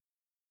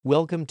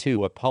Welcome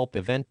to a Pulp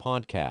Event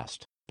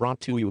podcast,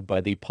 brought to you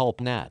by the Pulp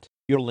Net,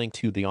 your link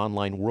to the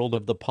online world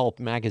of the pulp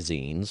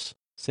magazines,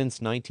 since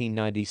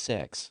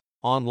 1996,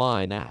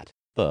 online at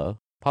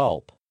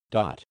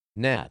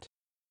thepulp.net.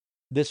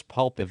 This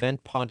Pulp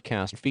Event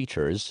podcast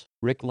features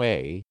Rick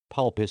Lay,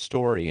 pulp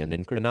historian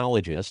and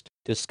chronologist,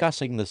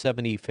 discussing the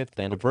 75th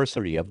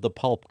anniversary of the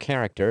pulp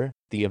character,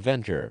 the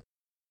Avenger.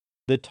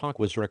 The talk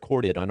was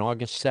recorded on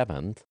August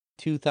 7th,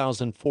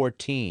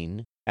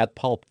 2014, at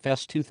Pulp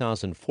Fest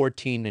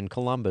 2014 in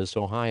Columbus,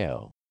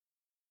 Ohio.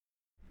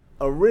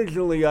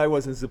 Originally, I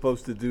wasn't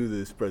supposed to do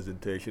this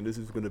presentation. This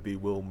was going to be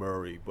Will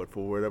Murray, but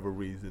for whatever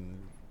reason,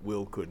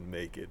 Will couldn't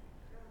make it,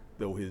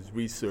 though his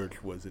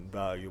research was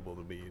invaluable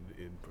to me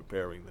in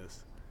preparing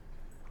this.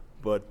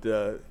 But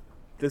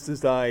just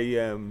as I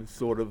am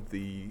sort of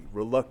the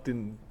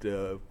reluctant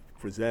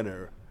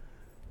presenter,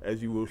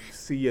 as you will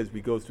see as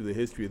we go through the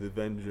history of the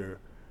Avenger,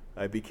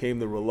 I became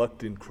the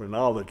reluctant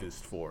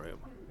chronologist for him.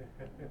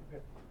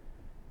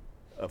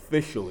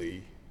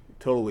 Officially,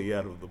 totally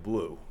out of the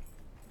blue.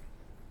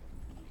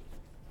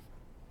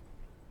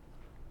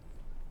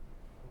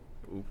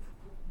 Oops.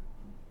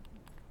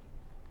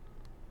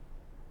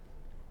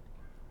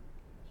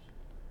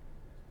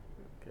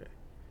 Okay.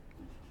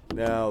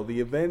 Now, the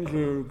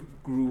Avenger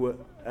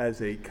grew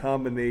as a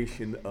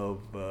combination of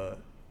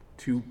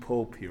two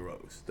pulp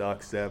heroes,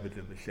 Doc Savage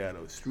and the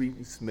Shadow. Street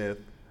and Smith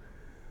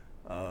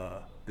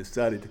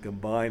decided to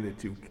combine the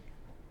two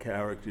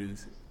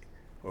characters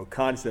or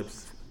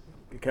concepts,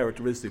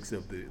 characteristics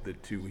of the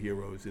two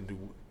heroes into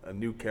a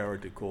new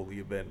character called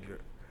the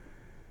Avenger.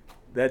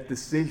 That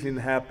decision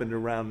happened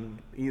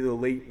around either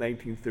late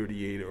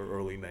 1938 or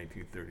early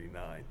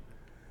 1939.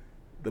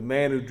 The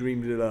man who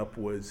dreamed it up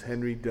was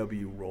Henry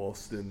W.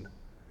 Ralston,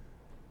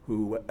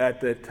 who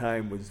at that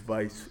time was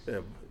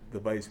the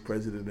vice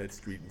president at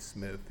Street and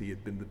Smith. He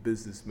had been the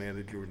business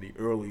manager in the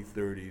early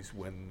 30s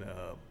when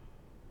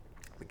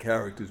the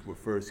characters were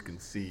first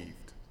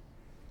conceived.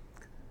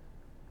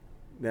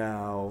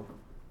 Now,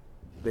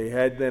 they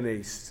had then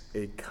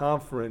a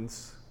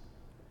conference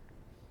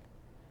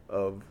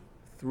of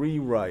three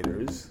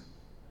writers.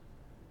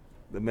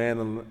 The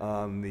man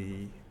on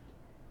the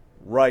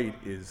right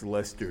is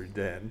Lester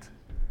Dent,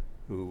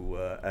 who,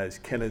 as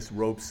Kenneth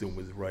Robeson,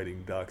 was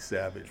writing Doc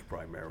Savage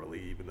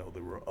primarily, even though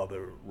there were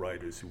other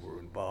writers who were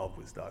involved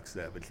with Doc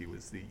Savage. He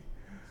was the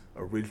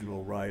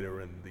original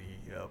writer and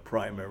the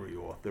primary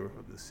author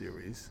of the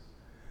series.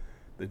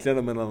 The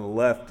gentleman on the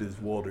left is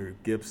Walter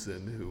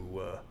Gibson,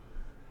 who, of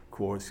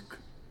course,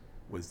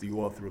 was the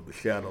author of the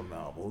Shadow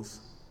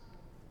novels.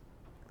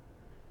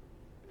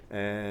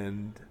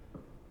 And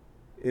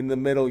in the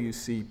middle, you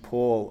see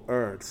Paul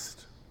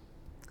Ernst,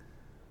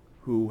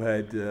 who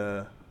had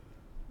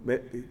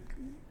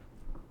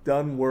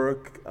done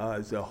work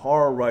as a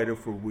horror writer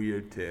for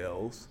Weird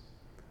Tales,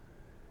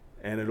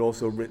 and had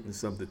also written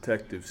some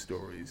detective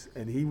stories.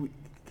 And he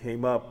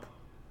came up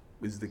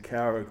as the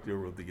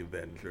character of the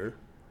Avenger,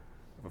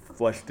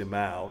 fleshed him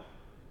out.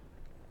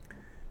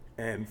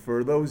 And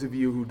for those of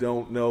you who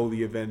don't know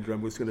the Avenger,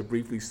 I'm just going to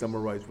briefly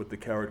summarize what the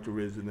character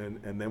is,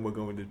 and then we're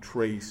going to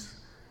trace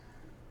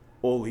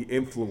all the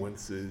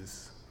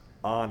influences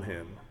on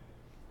him.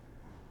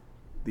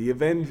 The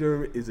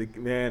Avenger is a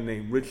man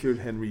named Richard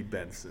Henry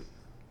Benson.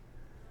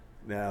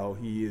 Now,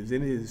 he is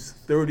in his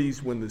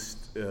 30s when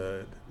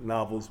the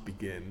novels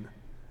begin.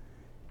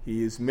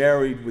 He is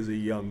married with a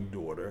young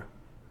daughter.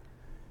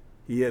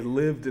 He had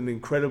lived an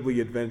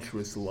incredibly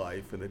adventurous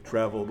life and had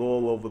traveled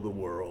all over the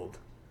world.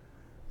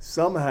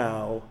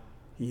 Somehow,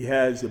 he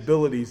has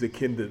abilities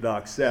akin to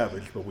Doc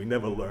Savage, but we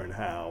never learn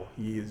how.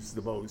 He is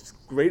the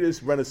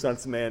greatest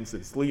Renaissance man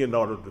since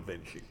Leonardo da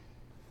Vinci,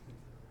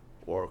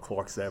 or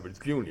Clark Savage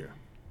Jr.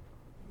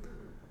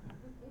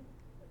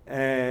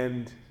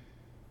 And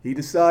he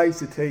decides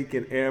to take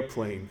an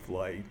airplane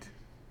flight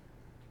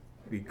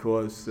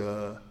because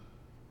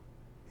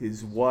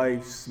his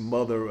wife's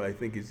mother, I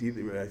think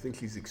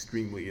she's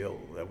extremely ill.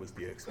 That was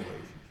the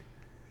explanation.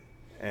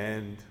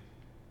 And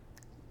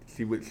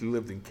she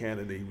lived in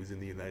Canada, he was in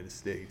the United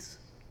States.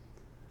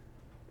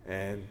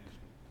 And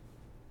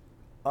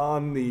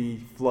on the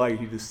flight,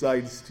 he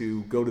decides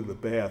to go to the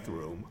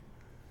bathroom.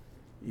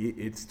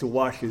 It's to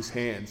wash his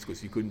hands,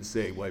 because you couldn't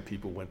say why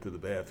people went to the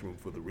bathroom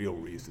for the real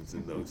reasons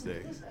in those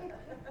days.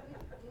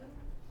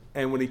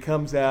 And when he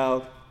comes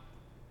out,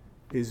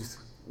 his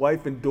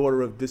wife and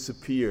daughter have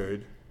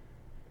disappeared,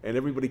 and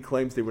everybody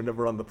claims they were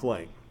never on the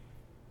plane.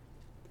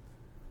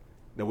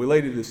 Now, we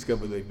later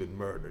discover they've been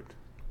murdered.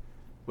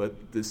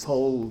 But this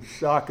whole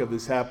shock of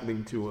this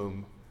happening to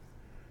him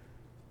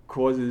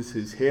causes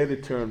his hair to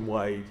turn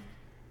white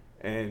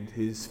and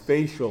his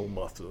facial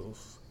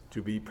muscles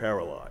to be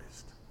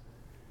paralyzed.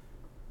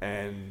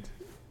 And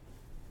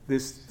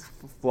this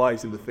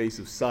flies in the face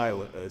of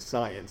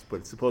science,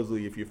 but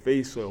supposedly if your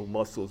facial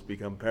muscles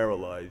become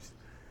paralyzed,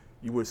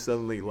 you are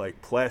suddenly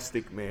like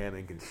Plastic Man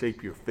and can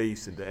shape your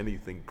face into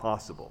anything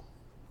possible.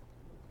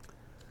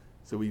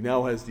 So he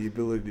now has the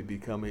ability to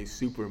become a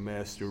super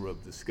master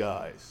of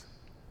disguise.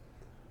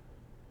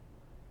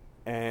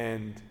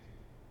 And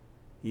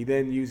He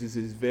then uses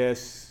his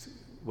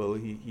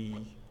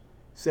he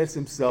sets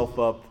himself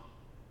up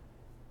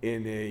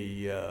in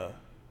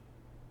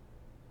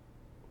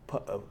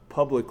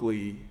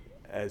publicly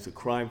as a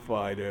crime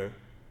fighter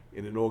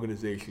in an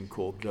organization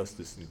called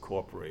Justice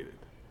Incorporated.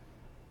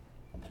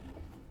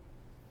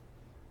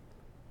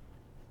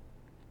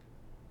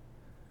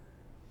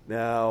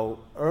 Now,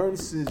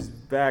 Ernst's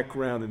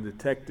background in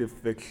detective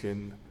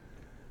fiction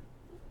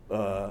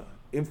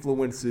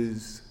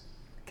influences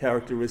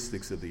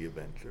characteristics of the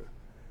Avenger.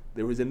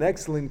 There is an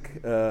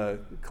excellent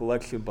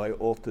collection by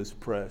Altus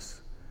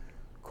Press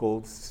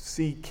called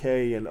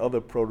C.K. and Other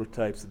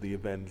Prototypes of the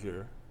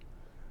Avenger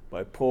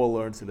by Paul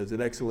Ernst, and there's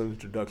an excellent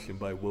introduction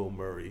by Will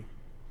Murray.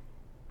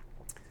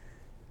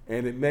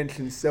 And it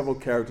mentions several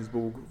characters,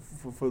 but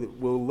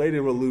we'll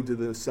later allude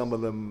to some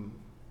of them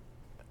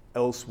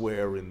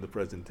elsewhere in the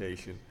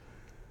presentation.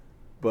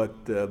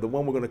 But the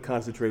one we're going to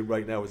concentrate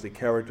right now is a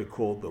character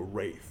called the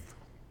Wraith.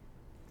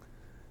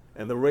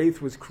 And the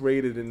Wraith was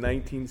created in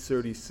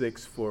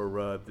 1936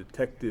 for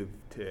Detective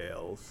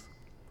Tales.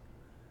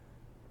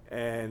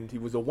 And he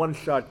was a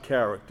one-shot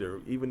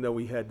character, even though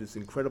he had this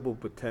incredible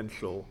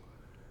potential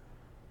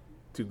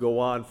to go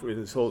on for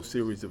his whole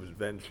series of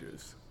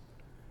adventures.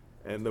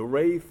 And the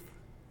Wraith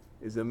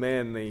is a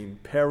man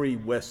named Perry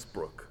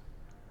Westbrook,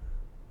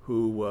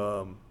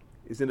 who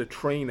is in a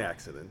train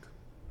accident,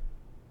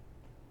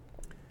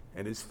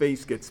 and his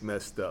face gets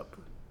messed up.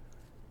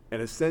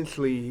 And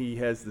essentially, he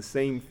has the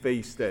same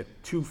face that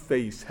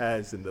Two-Face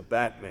has in the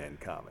Batman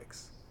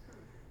comics.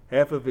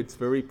 Half of it's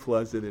very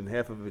pleasant, and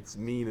half of it's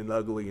mean and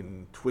ugly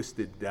and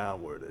twisted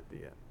downward at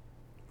the end.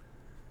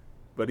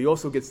 But he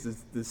also gets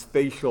this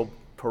facial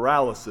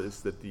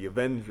paralysis that the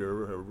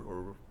Avenger,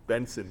 or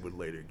Benson, would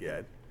later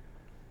get.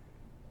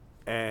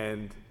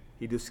 And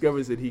he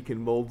discovers that he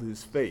can mold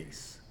his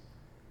face.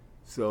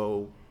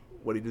 So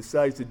what he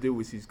decides to do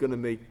is he's going to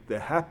make the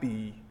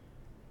happy,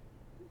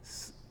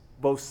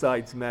 both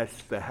sides match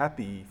the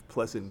happy,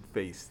 pleasant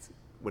face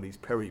when he's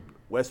Perry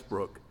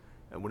Westbrook,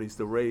 and when he's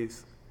the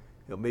Wraith,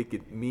 he'll make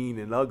it mean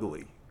and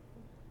ugly.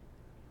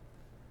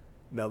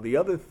 Now, the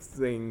other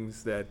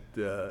things that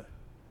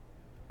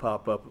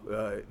pop up,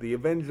 the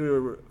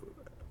Avenger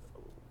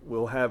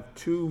will have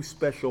two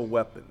special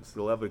weapons.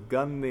 They'll have a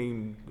gun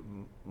named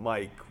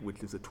Mike,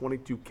 which is a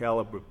 .22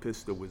 caliber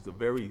pistol with a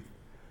very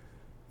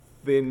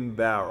thin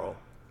barrel,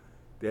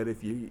 that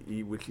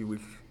which he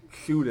would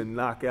shoot and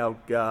knock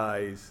out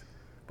guys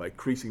by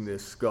creasing their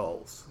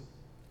skulls.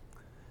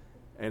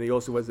 And he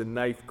also has a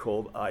knife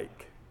called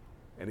Ike,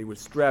 and he would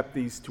strap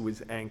these to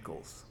his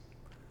ankles.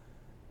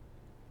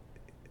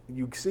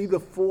 You see the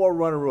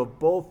forerunner of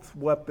both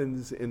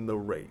weapons in the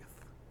Wraith.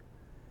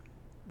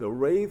 The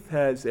Wraith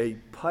has a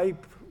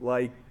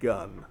pipe-like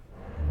gun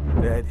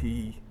that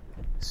he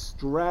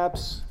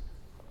straps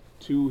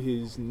to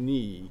his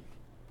knee,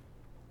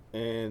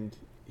 and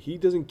he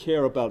doesn't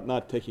care about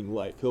not taking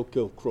life. He'll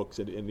kill crooks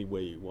in any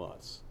way he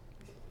wants.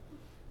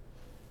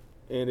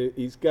 And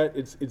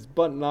it's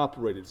button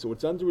operated, so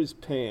it's under his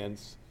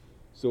pants.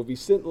 So if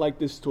he's sitting like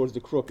this towards the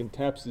crook and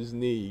taps his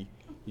knee,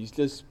 he's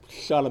just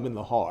shot him in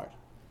the heart.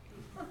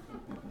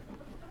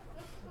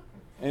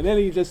 And then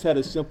he just had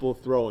a simple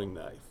throwing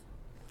knife.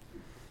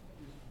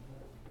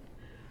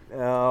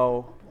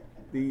 Now,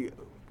 the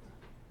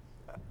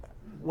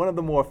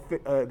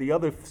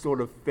other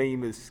sort of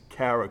famous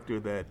character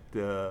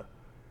that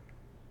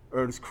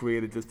Ernst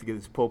created just to get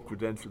his pulp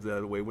credentials out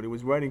of the way, when he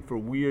was writing for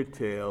Weird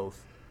Tales,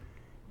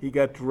 he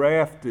got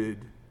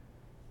drafted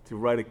to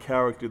write a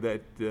character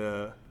that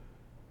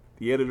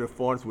the editor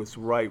Farnsworth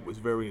Wright was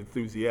very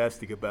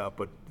enthusiastic about,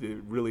 but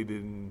it really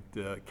didn't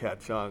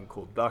catch on,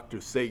 called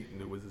Dr. Satan.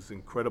 It was this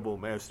incredible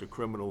master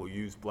criminal who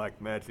used black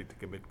magic to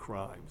commit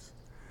crimes.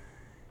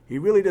 He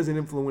really doesn't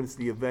influence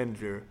the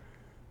Avenger,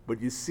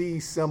 but you see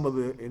in some of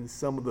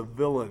the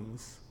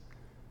villains,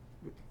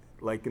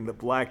 like in the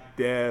Black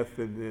Death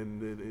and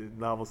in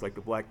novels like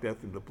the Black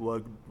Death and the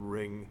Blood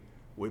Ring,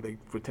 where they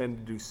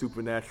pretend to do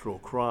supernatural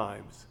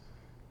crimes,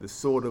 the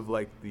sort of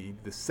like the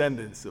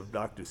descendants of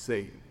Dr.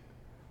 Satan,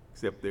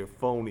 except they're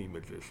phony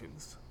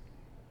magicians.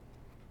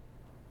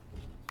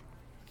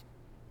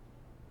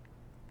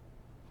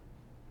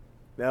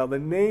 Now, the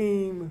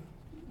name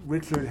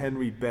Richard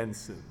Henry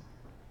Benson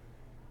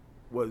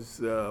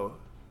was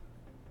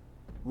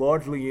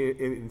largely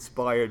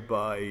inspired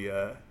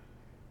by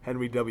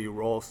Henry W.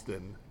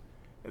 Ralston,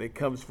 and it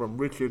comes from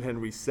Richard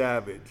Henry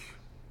Savage,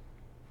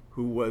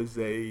 who was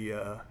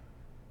an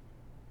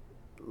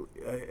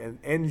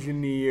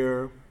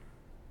engineer,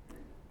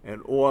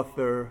 an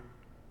author,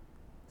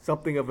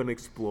 something of an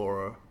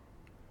explorer,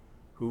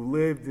 who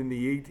lived in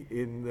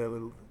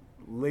the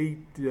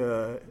late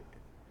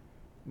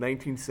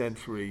 19th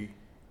century,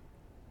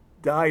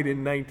 died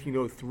in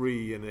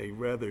 1903 in a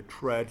rather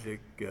tragic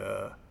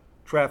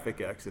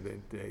traffic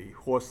accident. A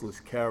horseless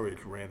carriage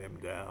ran him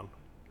down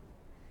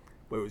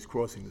where he was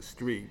crossing the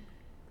street.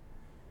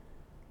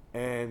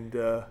 And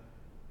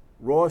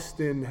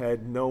Ralston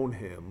had known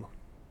him,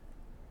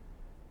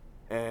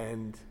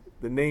 and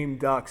the name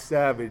Doc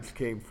Savage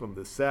came from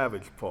the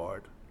savage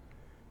part.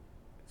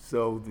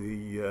 So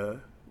the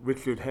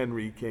Richard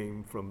Henry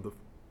came from the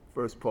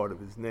first part of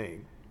his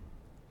name.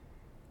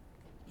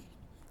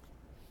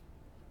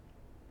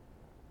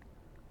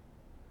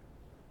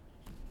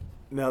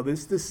 Now,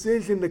 this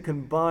decision to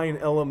combine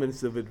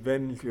elements of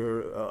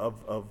adventure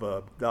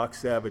of Doc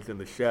Savage and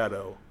the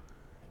Shadow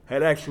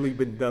had actually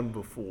been done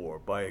before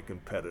by a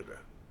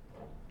competitor,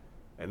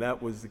 and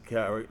that was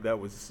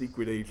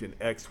Secret Agent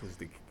X was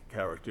the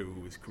character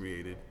who was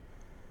created,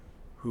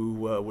 who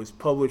was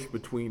published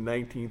between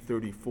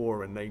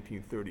 1934 and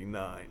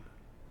 1939,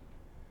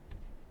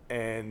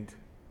 and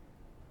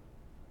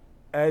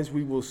as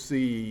we will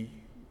see,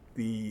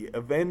 the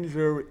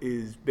Avenger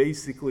is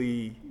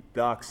basically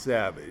Doc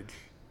Savage.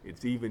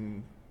 It's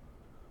even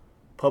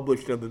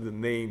published under the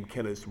name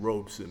Kenneth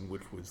Robeson,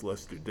 which was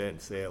Lester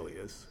Dent's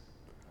alias,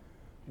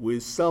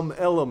 with some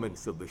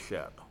elements of the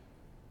Shadow.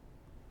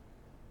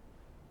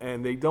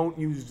 And they don't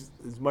use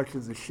as much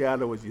as the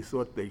Shadow as you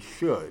thought they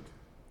should,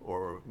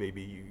 or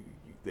maybe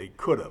they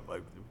could have,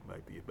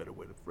 might be a better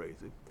way to phrase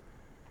it.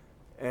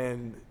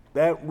 And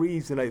that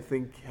reason, I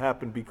think,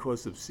 happened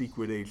because of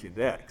Secret Agent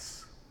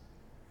X.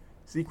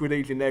 Secret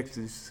Agent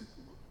X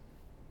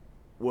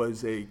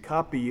was a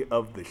copy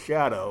of the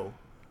Shadow,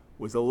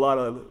 was a lot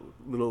of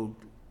little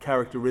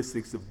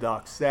characteristics of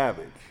Doc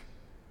Savage.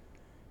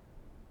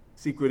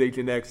 Secret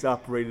Agent X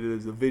operated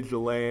as a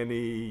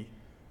vigilante.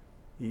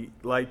 He,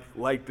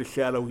 like the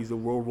Shadow, he's a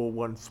World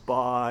War I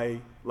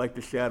spy. Like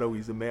the Shadow,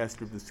 he's a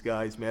master of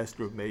disguise,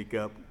 master of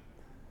makeup.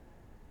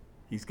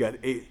 He's got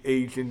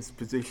agents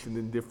positioned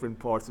in different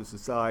parts of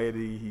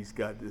society. He's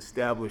got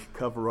established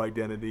cover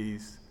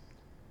identities.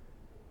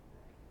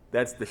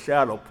 That's the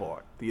Shadow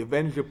part. The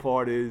Avenger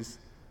part is,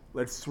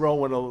 let's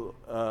throw in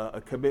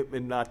a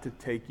commitment not to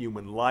take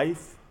human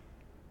life.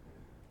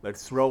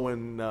 Let's throw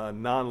in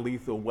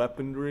non-lethal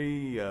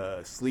weaponry,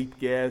 sleep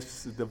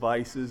gas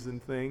devices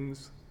and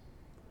things.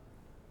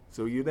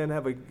 So you then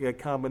have a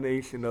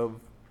combination of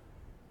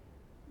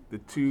the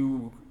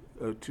two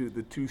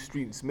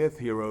Street and Smith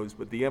heroes,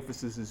 but the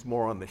emphasis is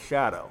more on the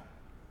Shadow.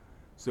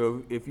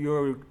 So if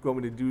you're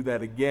going to do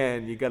that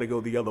again, you got to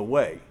go the other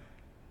way.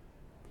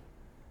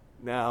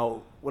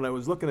 Now, when I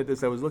was looking at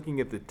this, I was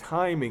looking at the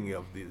timing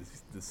of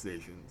these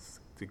decisions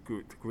to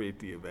create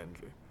the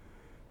Avenger.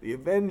 The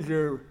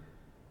Avenger,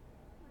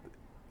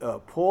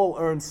 Paul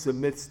Ernst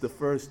submits the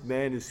first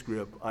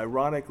manuscript,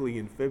 ironically,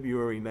 in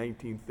February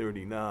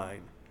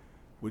 1939,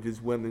 which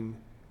is when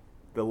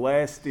the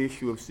last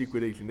issue of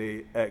Secret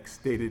Agent X,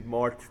 dated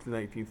March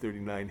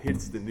 1939,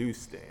 hits the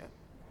newsstand,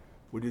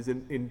 which is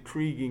an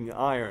intriguing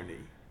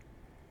irony.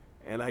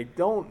 And I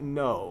don't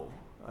know,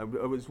 I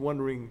was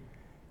wondering,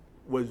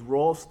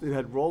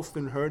 had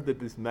Ralston heard that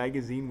this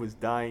magazine was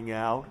dying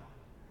out?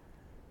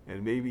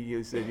 And maybe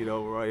he said,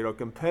 our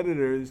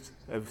competitors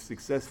have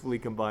successfully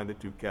combined the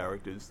two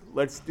characters.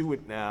 Let's do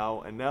it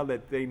now. And now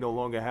that they no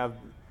longer have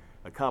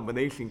a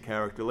combination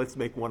character, let's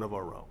make one of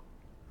our own.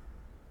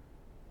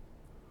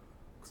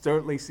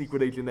 Certainly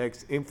Secret Agent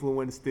X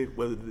influenced it,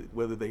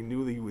 whether they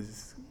knew he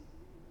was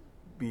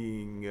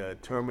being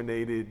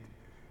terminated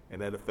and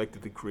that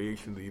affected the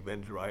creation of the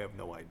Avenger, I have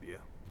no idea.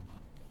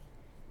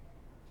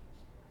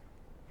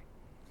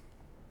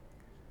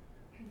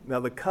 Now,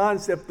 the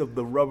concept of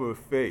the rubber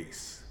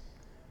face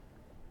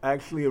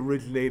actually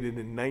originated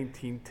in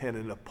 1910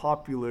 in a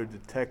popular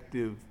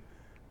detective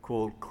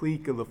called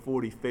Cleek and the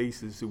 40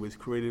 Faces, who was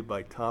created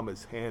by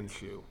Thomas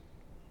Hanshew.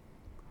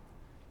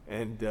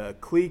 And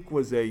Cleek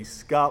was a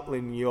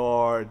Scotland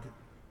Yard,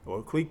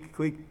 let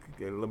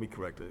me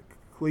correct it.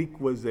 Cleek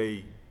was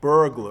a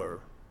burglar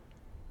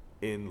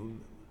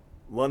in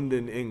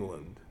London,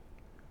 England,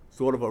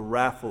 sort of a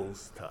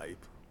Raffles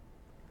type,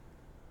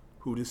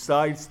 who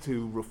decides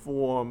to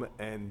reform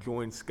and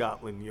join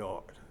Scotland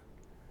Yard.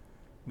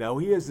 Now,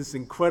 he has this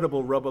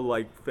incredible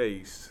rubber-like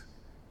face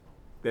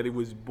that he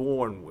was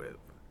born with.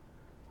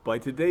 By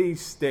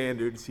today's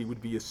standards, he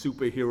would be a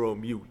superhero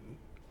mutant.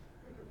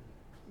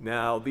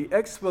 Now, the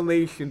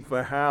explanation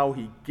for how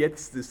he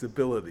gets this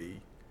ability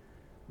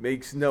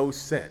makes no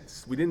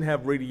sense. We didn't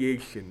have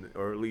radiation,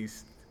 or at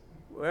least,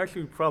 well,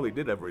 actually, we probably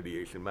did have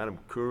radiation. Madame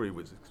Curie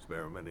was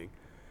experimenting.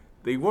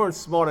 They weren't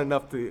smart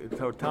enough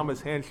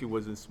Thomas Hanshew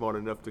wasn't smart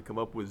enough to come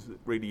up with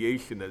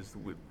radiation as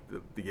with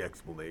the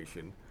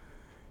explanation.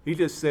 He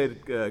just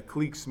said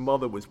Cleek's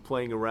mother was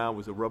playing around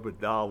with a rubber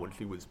doll when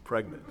she was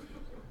pregnant.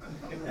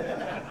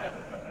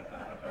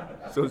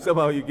 So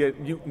somehow you get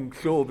mutant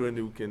children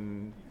who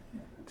can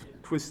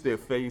twist their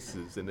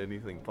faces in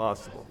anything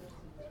possible.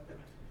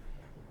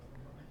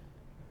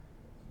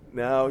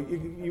 Now,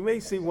 you may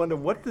wonder,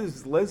 what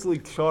does Leslie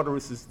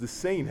Charteris' The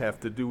Saint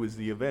have to do with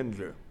the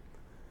Avenger?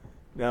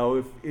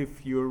 Now,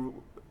 if you're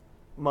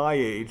my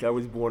age, I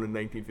was born in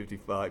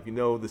 1955, you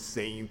know The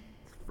Saint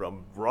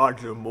from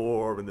Roger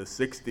Moore in the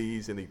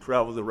 60s, and he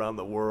travels around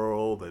the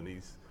world, and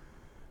he's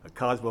a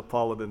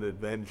cosmopolitan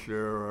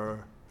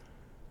adventurer.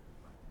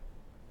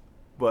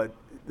 But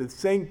The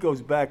Saint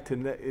goes back to,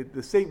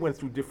 The Saint went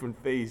through different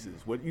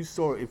phases. What you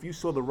saw, if you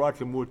saw the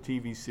Roger Moore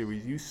TV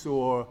series, you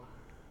saw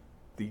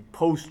the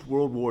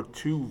post-World War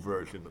II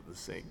version of The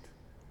Saint.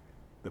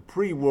 The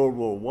pre-World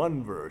War I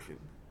version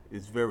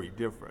is very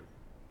different.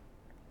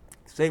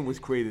 Same was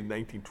created in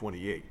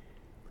 1928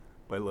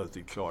 by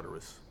Leslie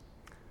Charteris.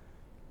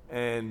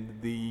 And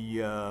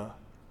the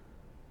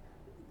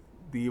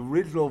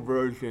original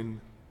version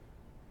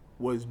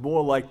was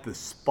more like the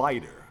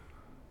Spider.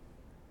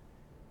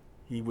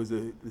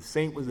 The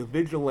saint was a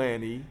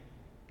vigilante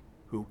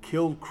who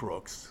killed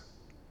crooks.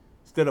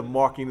 Instead of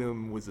marking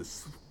him with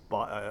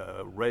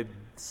a red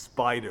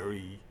spider,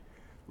 he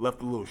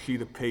left a little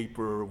sheet of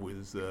paper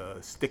with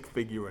a stick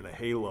figure and a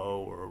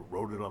halo, or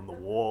wrote it on the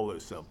wall or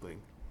something.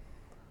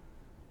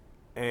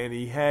 And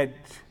he had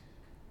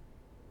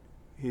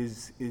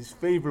his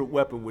favorite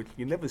weapon, which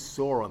you never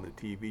saw on the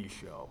TV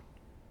show,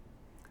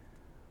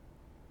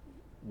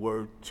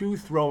 were two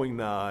throwing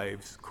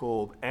knives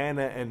called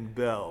Anna and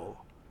Belle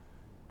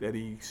that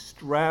he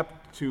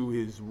strapped to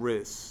his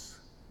wrists,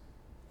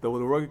 though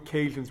there were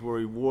occasions where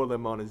he wore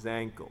them on his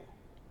ankle.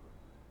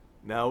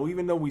 Now,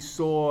 even though we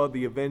saw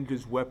the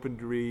Avengers'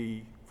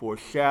 weaponry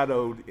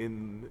foreshadowed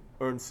in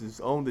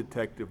Ernst's own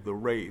detective, The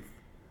Wraith,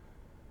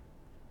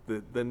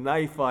 the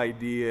knife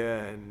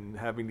idea and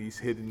having these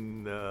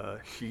hidden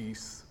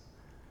sheaths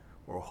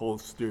or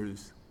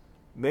holsters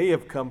may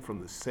have come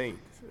from the Saint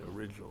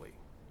originally.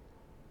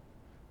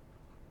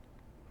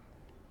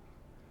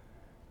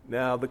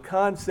 Now, the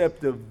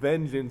concept of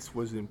vengeance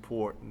was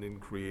important in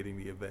creating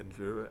the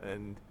Avenger,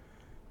 and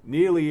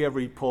nearly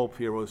every pulp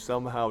hero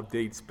somehow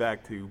dates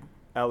back to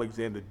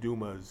Alexander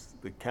Dumas'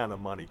 The Count of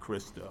Monte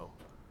Cristo,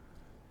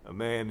 a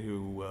man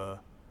who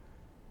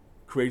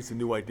creates a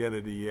new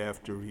identity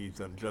after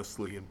he's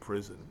unjustly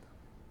imprisoned.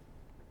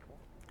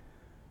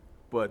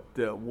 But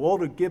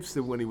Walter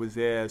Gibson, when he was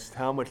asked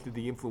how much did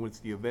he influence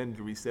the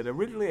Avenger, he said,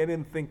 originally I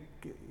didn't think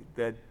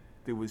that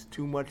there was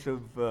too much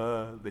of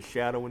the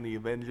shadow in the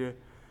Avenger,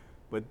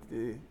 but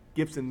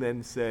Gibson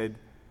then said,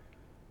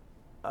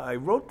 I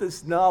wrote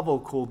this novel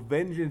called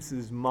Vengeance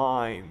is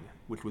Mine,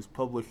 which was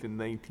published in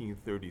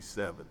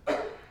 1937,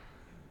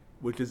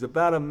 which is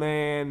about a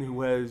man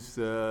who's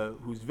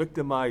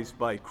victimized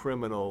by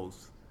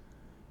criminals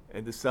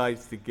and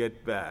decides to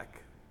get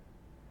back.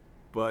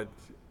 But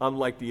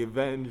unlike the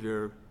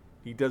Avenger,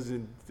 he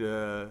doesn't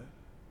draw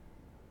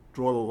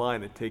the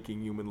line at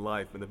taking human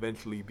life, and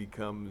eventually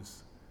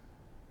becomes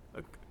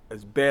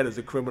as bad as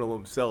a criminal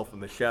himself,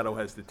 and the Shadow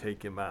has to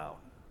take him out.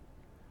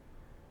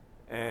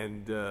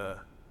 And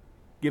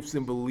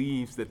Gibson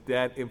believes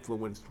that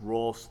influenced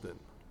Ralston.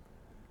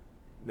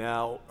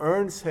 Now,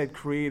 Ernst had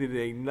created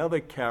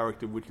another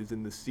character, which is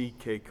in the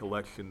CK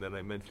collection that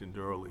I mentioned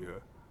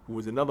earlier, who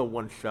was another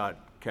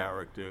one-shot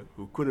character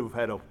who could have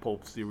had a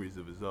pulp series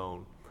of his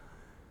own,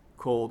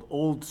 called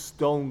Old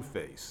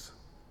Stoneface.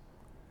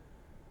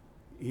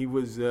 He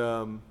was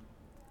in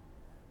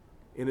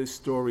a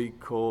story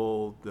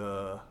called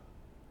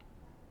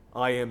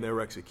I Am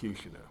Their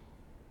Executioner.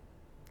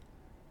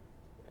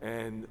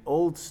 And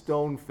Old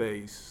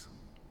Stoneface,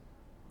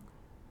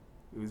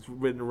 it was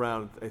written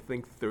around, I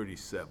think,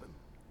 37.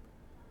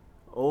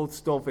 Old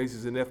Stoneface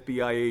is an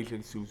FBI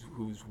agent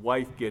whose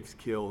wife gets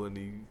killed, and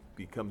he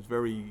becomes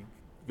very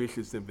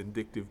vicious and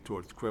vindictive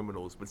towards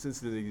criminals. But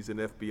since he's an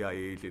FBI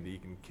agent, he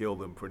can kill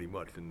them pretty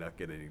much and not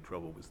get any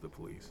trouble with the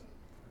police.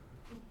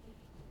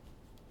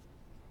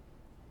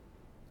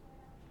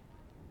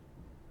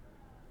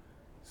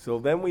 So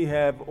then we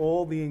have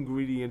all the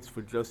ingredients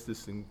for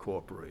Justice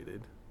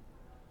Incorporated.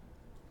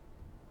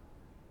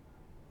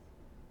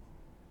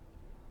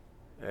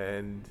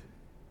 And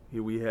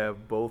here we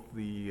have both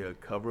the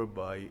cover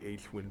by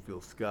H.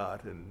 Winfield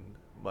Scott and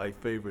my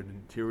favorite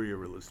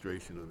interior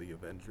illustration of the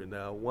Avenger.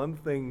 Now, one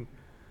thing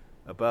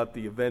about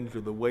the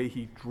Avenger, the way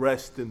he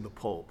dressed in the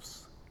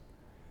pulps,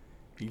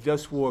 he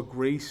just wore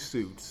gray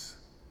suits.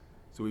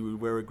 So he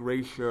would wear a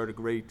gray shirt, a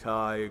gray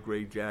tie, a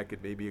gray jacket,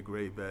 maybe a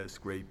gray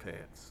vest, gray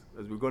pants.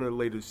 As we're going to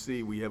later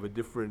see, we have a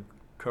different,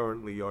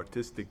 currently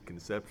artistic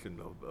conception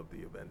of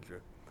the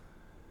Avenger.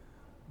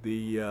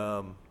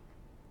 The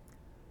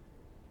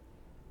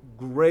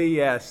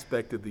gray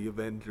aspect of the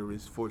Avenger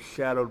is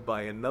foreshadowed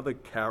by another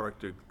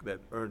character that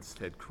Ernst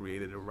had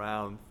created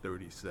around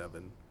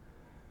 37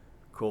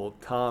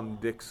 called Tom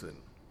Dixon,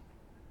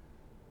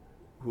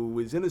 who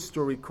was in a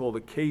story called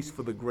A Case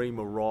for the Gray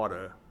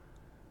Marauder,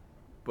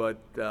 but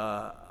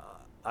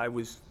I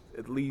was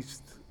at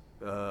least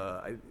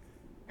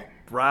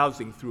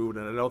browsing through it,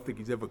 and I don't think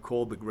he's ever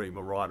called the Gray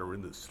Marauder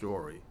in the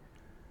story.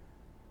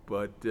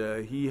 But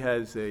he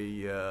has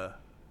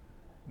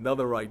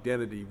another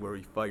identity where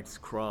he fights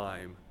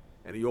crime,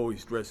 and he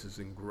always dresses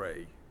in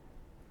gray.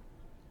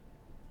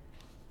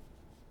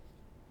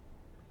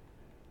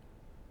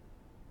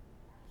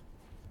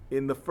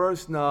 In the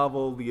first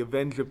novel, the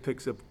Avenger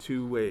picks up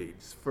two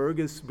aides,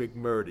 Fergus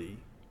McMurdy,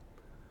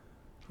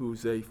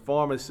 who's a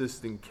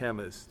pharmacist and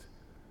chemist,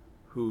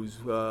 whose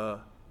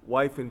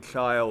wife and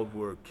child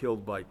were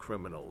killed by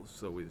criminals,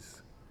 so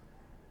his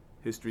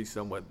history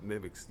somewhat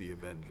mimics the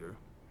Avenger.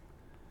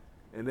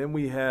 And then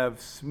we have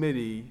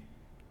Smitty,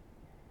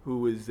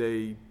 who is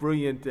a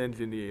brilliant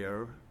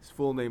engineer. His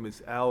full name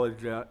is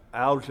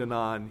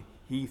Algernon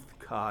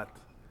Heathcott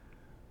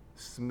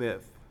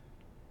Smith.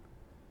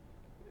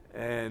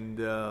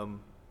 And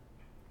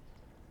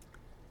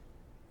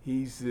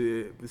he's,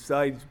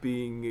 besides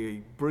being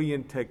a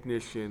brilliant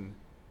technician,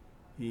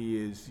 he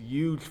is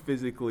huge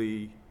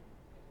physically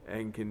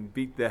and can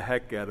beat the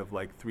heck out of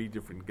like 3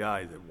 different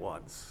guys at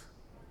once.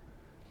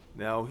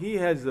 Now, he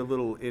has a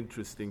little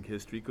interesting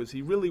history because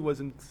he really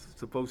wasn't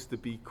supposed to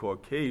be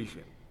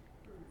Caucasian.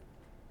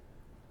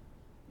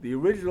 The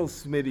original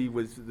Smitty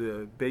was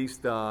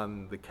based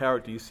on the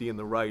character you see on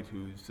the right,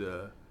 who's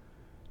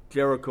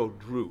Jericho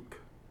Druk,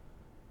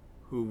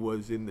 who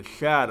was in The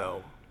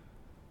Shadow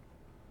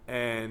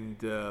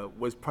and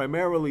was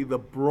primarily the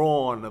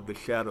brawn of the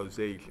Shadow's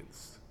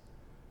agents.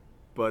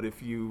 But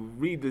if you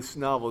read the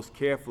novels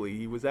carefully,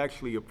 he was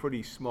actually a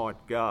pretty smart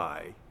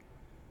guy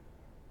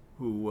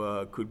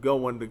who could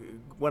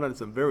went on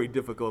some very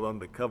difficult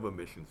undercover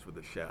missions for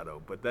the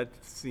Shadow, but that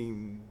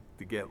seemed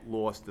to get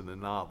lost in the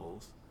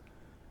novels.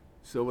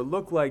 So it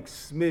looked like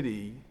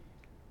Smitty,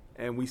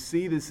 and we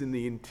see this in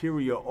the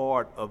interior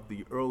art of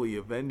the early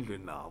Avenger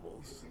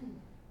novels,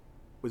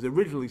 was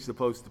originally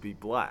supposed to be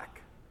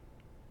black.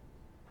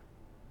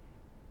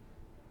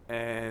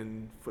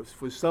 And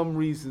for some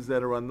reasons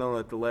that are unknown,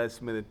 at the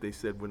last minute they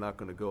said, we're not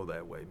going to go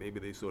that way.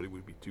 Maybe they thought he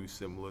would be too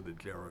similar to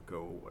Jericho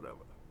or whatever.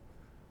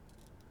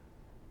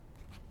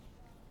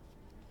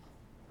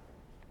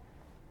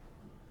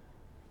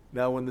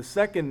 Now, in the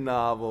second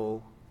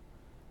novel,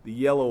 The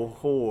Yellow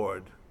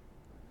Horde,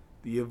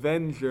 the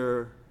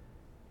Avenger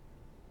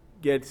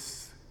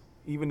gets,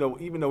 even though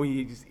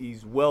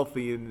he's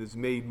wealthy and has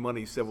made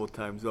money several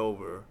times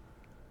over,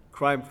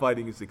 crime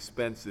fighting is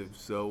expensive.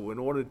 So in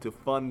order to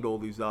fund all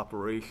these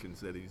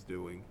operations that he's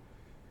doing,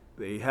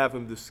 they have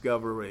him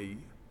discover a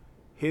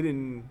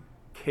hidden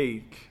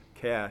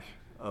cache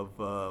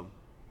of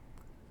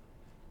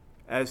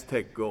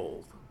Aztec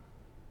gold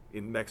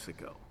in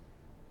Mexico.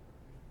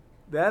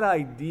 That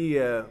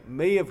idea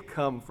may have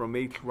come from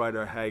H.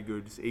 Rider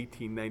Haggard's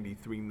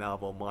 1893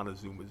 novel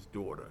Montezuma's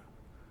Daughter,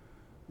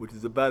 which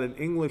is about an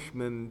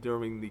Englishman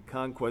during the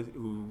conquest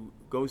who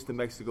goes to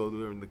Mexico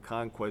during the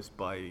conquest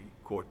by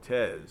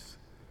Cortez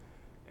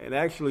and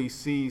actually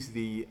sees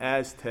the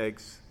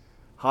Aztecs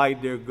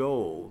hide their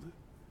gold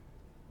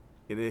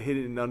in a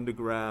hidden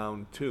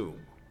underground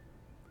tomb.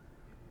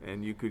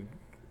 And you could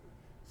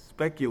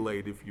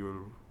speculate, if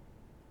you're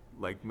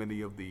like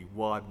many of the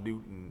Wad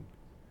Newton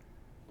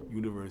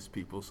universe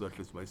people such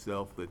as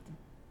myself, that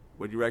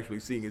what you're actually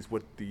seeing is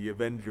what the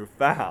Avenger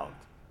found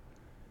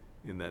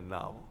in that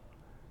novel.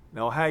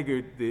 Now,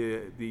 Haggard,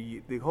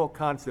 the whole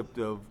concept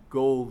of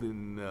gold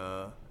and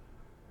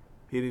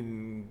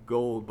hidden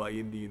gold by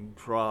Indian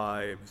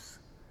tribes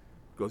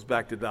goes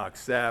back to Doc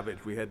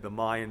Savage. We had the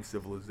Mayan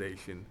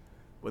civilization,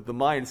 but the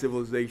Mayan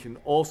civilization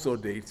also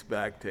dates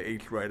back to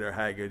H. Rider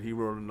Haggard. He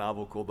wrote a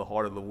novel called The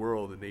Heart of the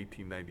World in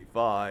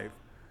 1895,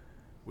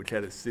 which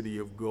had a city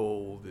of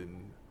gold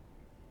in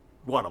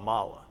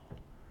Guatemala,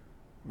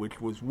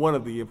 which was one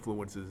of the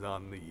influences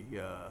on the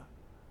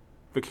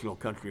fictional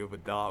country of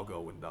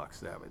Hidalgo in Doc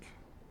Savage.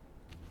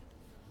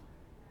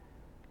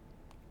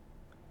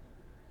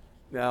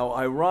 Now,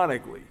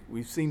 ironically,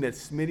 we've seen that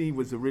Smitty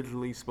was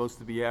originally supposed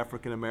to be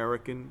African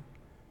American,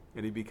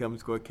 and he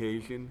becomes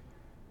Caucasian.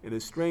 In a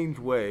strange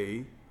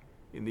way,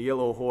 in the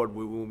Yellow Horde,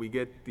 when we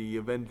get the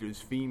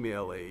Avengers'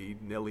 female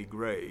aide, Nellie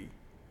Gray,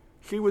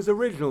 she was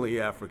originally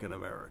African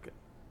American.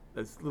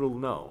 That's little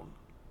known.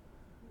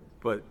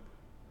 But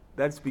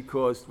that's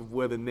because of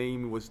where the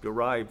name was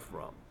derived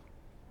from.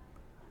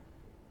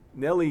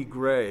 Nellie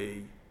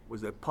Gray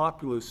was a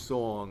popular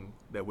song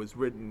that was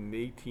written in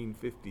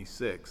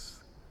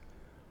 1856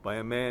 by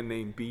a man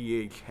named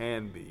B.H.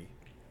 Hanby,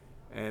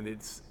 and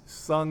it's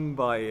sung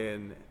by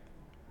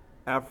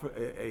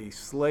a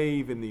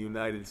slave in the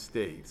United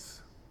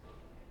States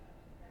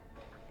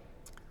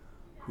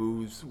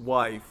whose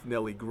wife,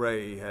 Nellie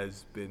Gray,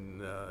 has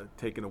been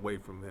taken away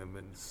from him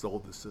and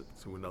sold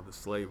to another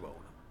slave owner.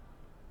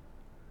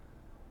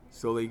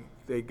 So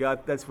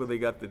that's where they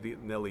got the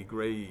Nellie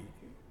Gray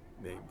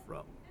name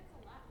from.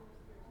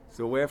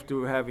 So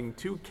after having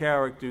 2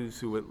 characters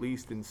who, at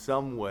least in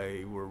some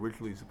way, were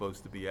originally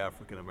supposed to be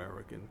African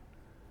American,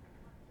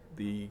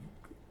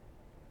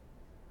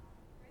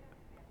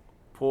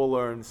 Paul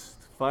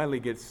Ernst finally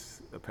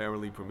gets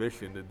apparently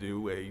permission to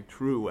do a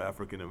true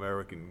African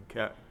American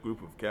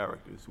group of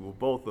characters who are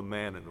both a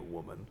man and a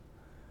woman,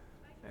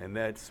 and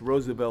that's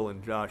Rosabelle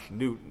and Josh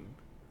Newton,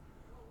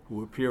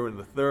 who appear in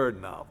the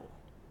 3rd novel,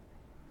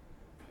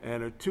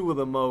 and are 2 of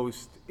the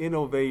most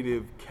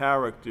innovative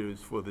characters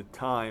for the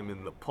time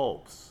in the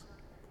pulps.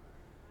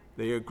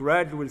 They are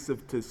graduates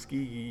of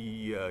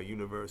Tuskegee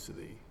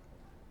University,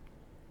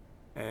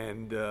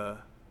 and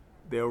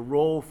their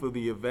role for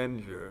the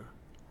Avenger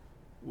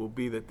will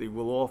be that they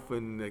will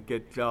often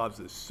get jobs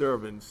as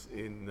servants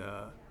in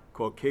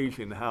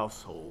Caucasian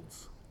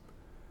households,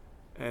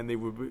 and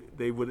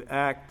they would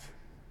act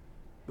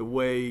the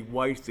way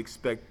whites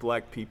expect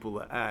black people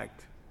to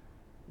act,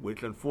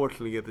 which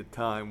unfortunately at the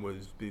time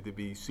was to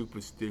be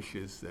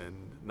superstitious and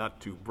not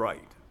too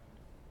bright.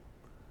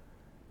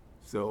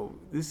 So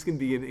this can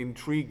be an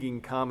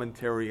intriguing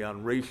commentary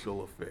on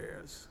racial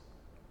affairs.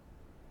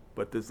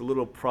 but there's a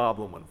little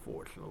problem,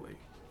 unfortunately.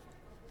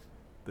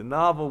 The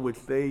novel which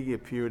they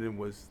appeared in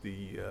was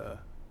the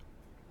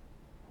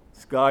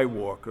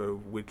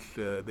Skywalker, which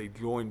they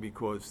joined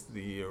because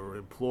their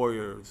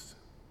employer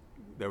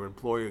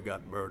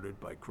got murdered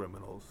by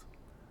criminals.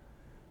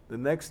 The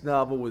next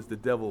novel was The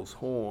Devil's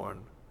Horn,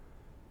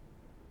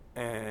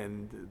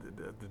 and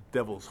the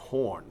Devil's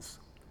Horns.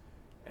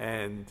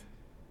 And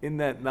in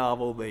that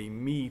novel, they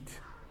meet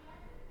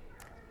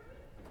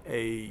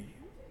a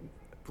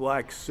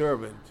black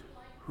servant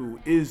who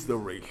is the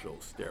racial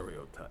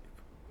stereotype.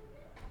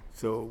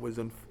 So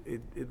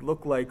it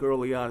looked like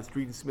early on,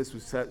 Street and Smith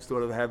was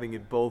sort of having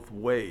it both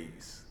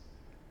ways.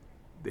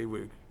 They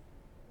were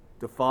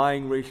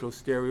defying racial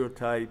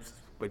stereotypes,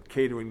 but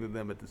catering to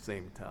them at the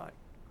same time.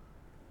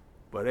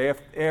 But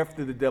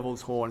after The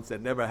Devil's Horns,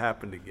 that never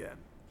happened again.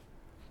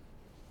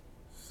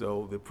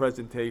 So the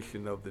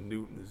presentation of the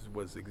Newtons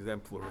was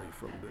exemplary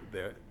from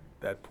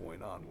that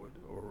point onward,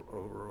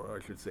 or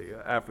I should say,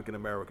 African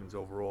Americans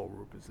overall were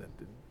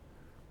represented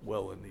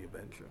well in The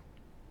Avenger.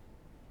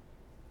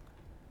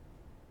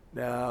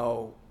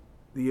 Now,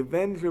 The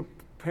Avenger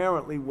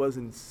apparently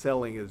wasn't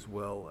selling as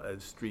well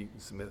as Street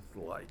and Smith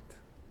liked.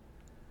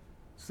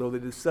 So they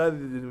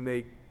decided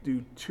to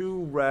do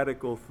two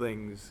radical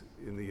things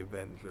in The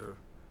Avenger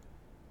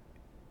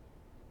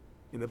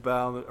in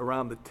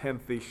around the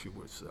 10th issue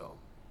or so.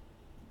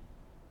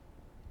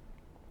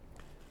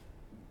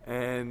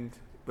 And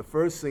the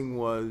first thing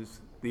was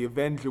the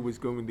Avenger was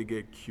going to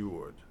get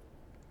cured.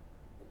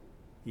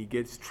 He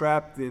gets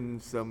trapped in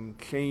some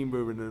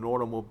chamber in an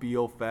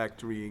automobile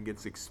factory and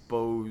gets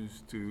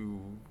exposed to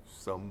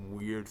some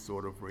weird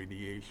sort of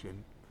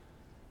radiation.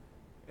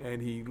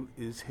 And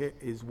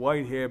his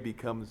white hair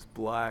becomes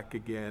black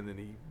again, and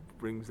he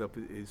brings up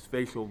his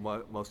facial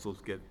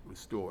muscles get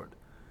restored.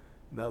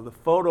 Now the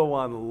photo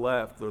on the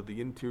left, or the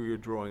interior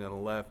drawing on the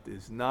left,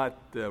 is not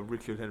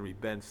Richard Henry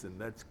Benson.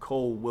 That's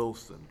Cole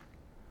Wilson,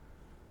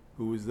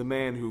 who is the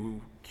man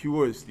who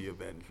cures the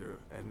Avenger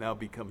and now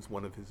becomes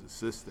one of his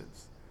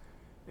assistants.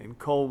 And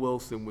Cole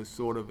Wilson was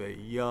sort of a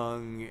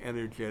young,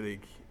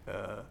 energetic,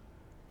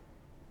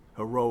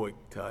 heroic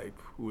type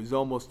who was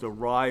almost a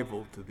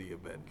rival to the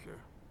Avenger.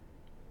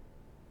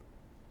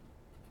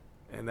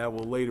 And that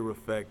will later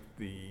affect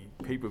the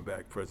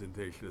paperback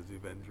presentation of the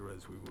Avenger,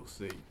 as we will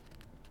see.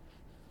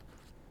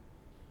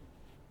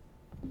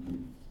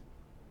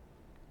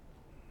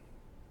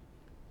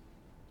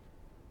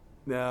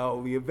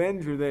 Now, the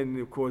Avenger then,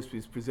 of course,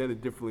 is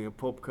presented differently in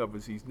pulp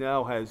covers. He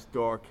now has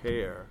dark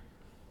hair,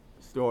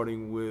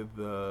 starting with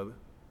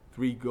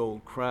 3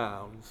 gold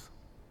crowns.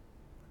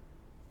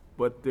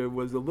 But there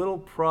was a little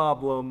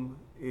problem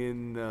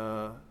in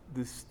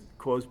this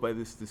caused by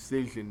this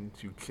decision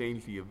to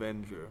change the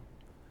Avenger.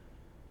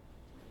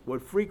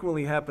 What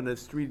frequently happened at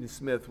Street and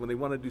Smith, when they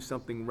want to do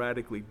something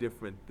radically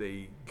different,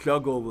 they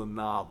juggle the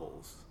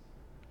novels.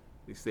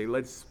 They say,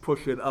 let's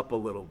push it up a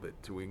little bit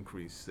to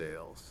increase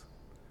sales.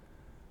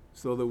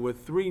 So there were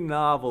 3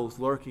 novels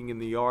lurking in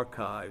the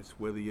archives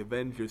where the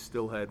Avenger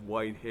still had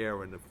white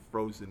hair and the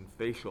frozen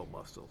facial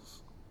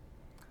muscles.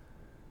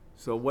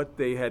 So what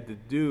they had to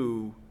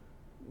do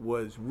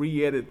was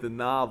re-edit the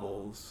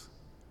novels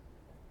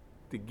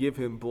to give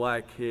him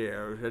black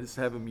hair, just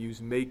have him use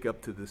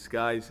makeup to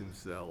disguise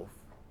himself.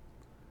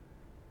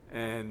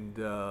 And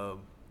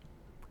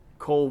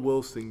Cole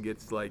Wilson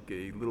gets like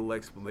a little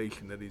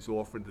explanation that he's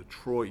off in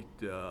Detroit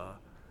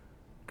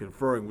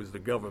conferring with the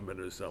government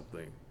or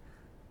something.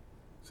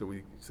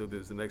 So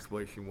there's an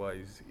explanation why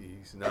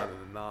he's not in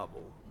the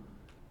novel.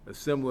 A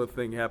similar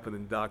thing happened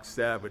in Doc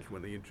Savage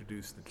when they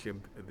introduced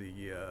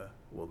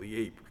the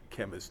ape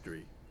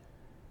chemistry.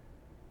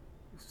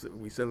 So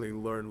we suddenly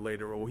learned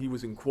later, he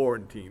was in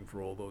quarantine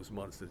for all those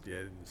months that you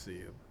didn't see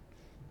him.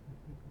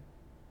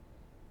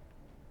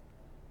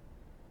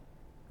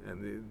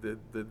 And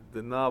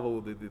the novel,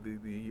 the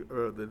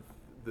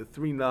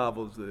 3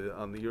 novels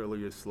on the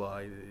earlier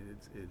slide,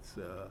 it's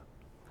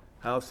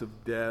House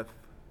of Death,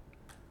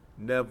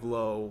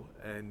 Nevlo,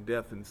 and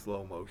Death in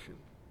Slow Motion.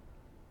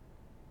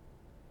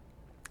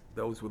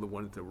 Those were the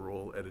ones that were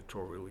all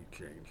editorially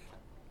changed.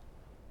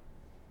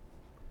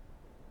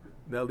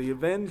 Now, the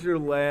Avenger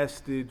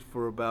lasted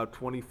for about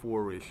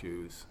 24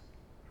 issues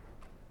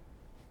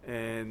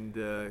and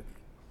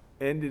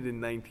ended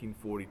in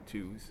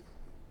 1942.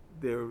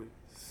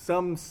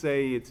 Some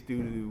say it's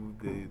due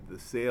to the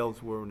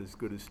sales weren't as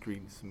good as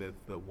Street and Smith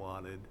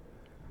wanted.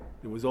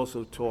 There was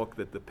also talk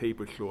that the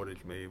paper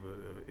shortage may have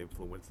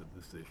influenced the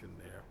decision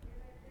there.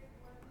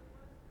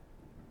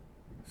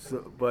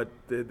 But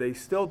they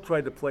still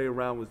tried to play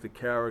around with the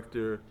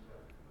character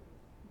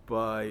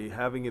by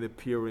having it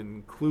appear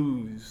in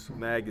Clues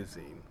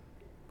magazine.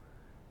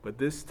 But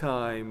this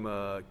time,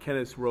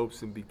 Kenneth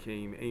Robeson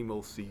became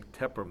Emil C.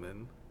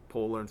 Tepperman.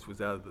 Paul Ernst was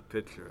out of the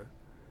picture.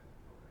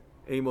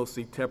 Emil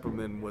C.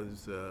 Tepperman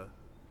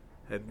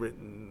had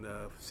written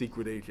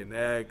Secret Agent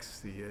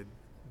X. He had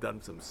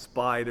done some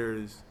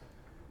Spiders.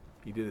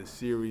 He did a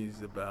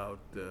series about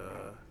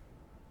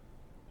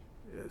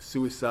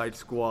Suicide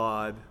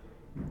Squad.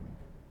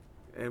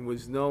 and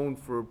was known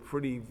for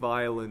pretty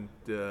violent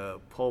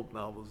pulp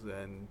novels.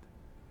 And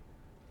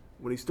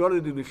when he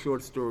started to do the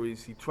short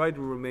stories, he tried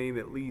to remain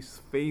at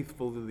least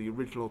faithful to the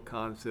original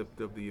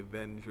concept of the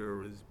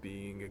Avenger as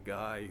being a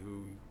guy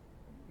who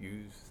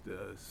used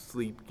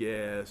sleep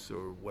gas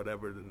or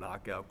whatever to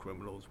knock out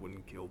criminals,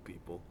 wouldn't kill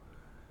people.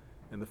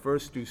 And the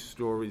first two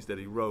stories that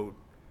he wrote,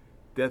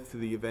 Death to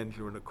the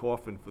Avenger and A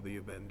Coffin for the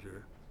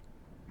Avenger,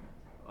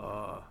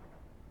 are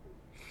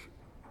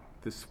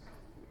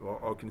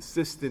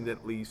consistent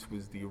at least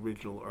with the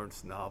original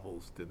Ernst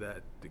novels to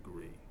that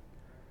degree.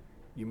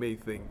 You may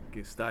think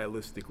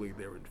stylistically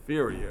they're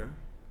inferior.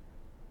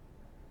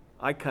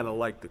 I kind of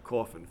like The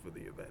Coffin for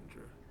the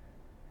Avenger,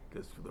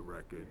 just for the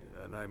record,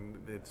 and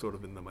it's sort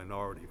of in the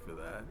minority for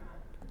that.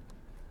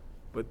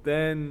 But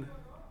then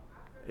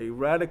a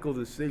radical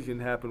decision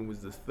happened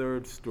with the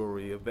third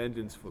story, A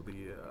Vengeance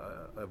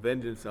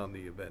on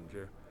the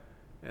Avenger,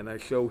 and I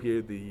show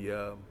here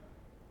the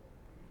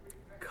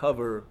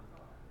cover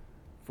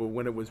for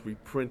when it was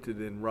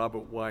reprinted in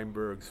Robert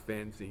Weinberg's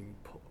fanzine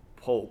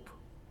Pulp.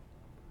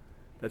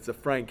 That's a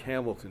Frank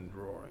Hamilton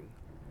drawing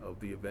of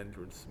the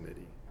Avenger and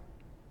Smitty.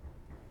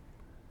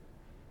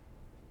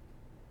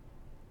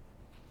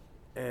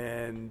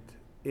 And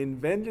in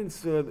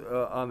Vengeance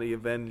on the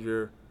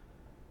Avenger,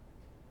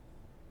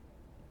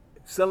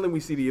 suddenly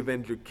we see the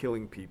Avenger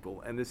killing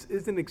people. And this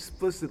isn't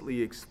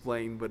explicitly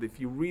explained, but if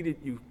you read it,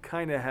 you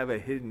kind of have a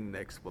hidden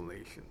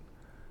explanation.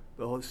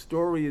 The whole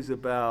story is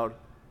about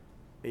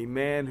a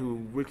man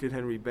who Richard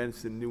Henry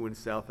Benson knew in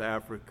South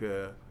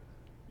Africa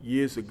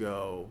years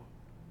ago,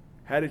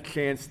 had a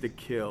chance to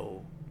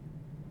kill,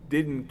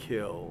 didn't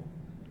kill,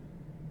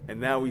 and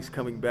now he's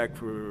coming back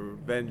for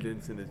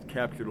vengeance and has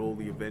captured all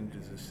the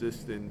Avengers'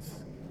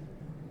 assistants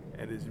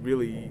and has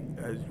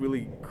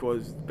really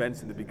caused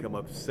Benson to become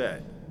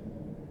upset.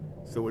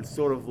 So it's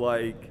sort of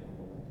like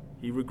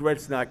he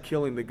regrets not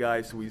killing the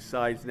guy, so he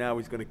decides now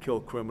he's going to kill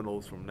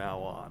criminals from now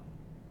on.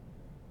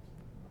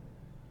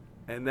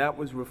 And that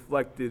was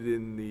reflected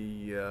in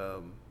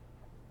the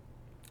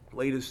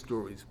latest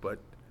stories, but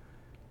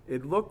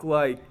it looked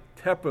like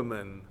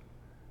Tepperman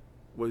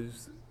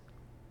was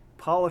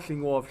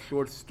polishing off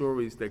short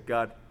stories that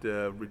got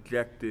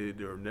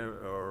rejected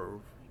or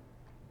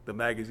the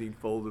magazine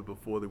folded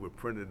before they were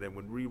printed, and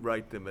would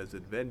rewrite them as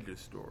Avenger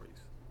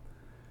stories.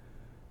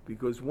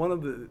 Because one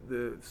of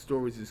the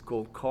stories is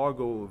called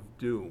Cargo of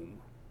Doom,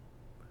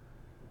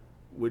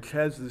 which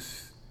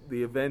has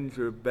the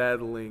Avenger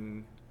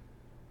battling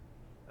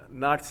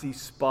Nazi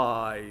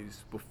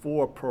spies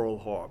before Pearl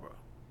Harbor.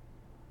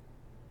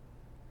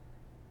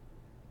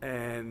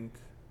 And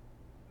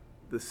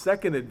the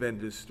second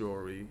Avenger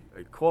story,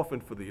 A Coffin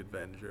for the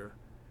Avenger,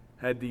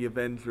 had the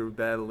Avenger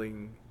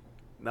battling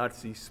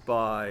Nazi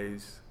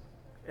spies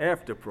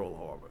after Pearl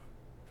Harbor.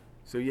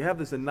 So you have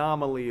this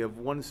anomaly of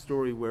one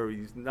story where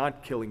he's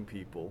not killing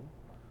people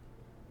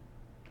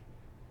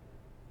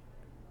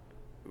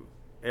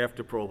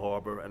after Pearl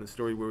Harbor, and a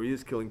story where he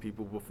is killing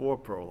people before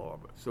Pearl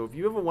Harbor. So if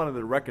you ever wanted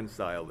to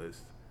reconcile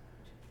this,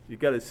 you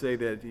got to say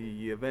that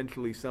he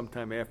eventually,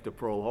 sometime after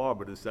Pearl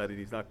Harbor, decided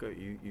he's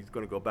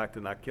going to go back to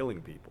not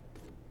killing people.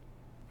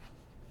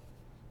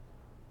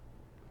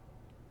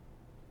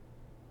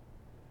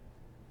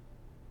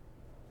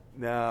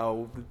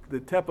 Now, the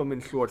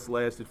Tepperman shorts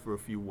lasted for a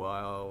few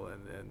while,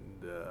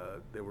 and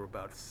there were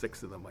about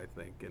 6 of them, I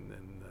think, and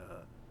then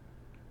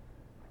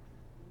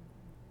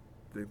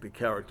the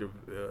character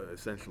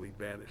essentially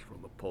vanished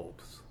from the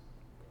pulps.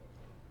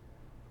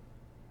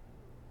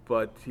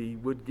 But he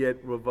would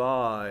get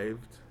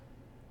revived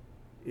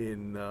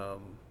in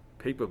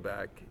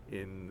paperback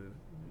in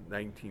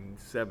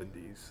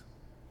 1970s.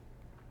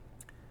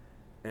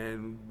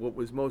 And what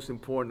was most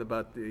important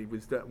about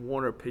was that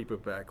Warner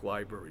Paperback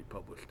Library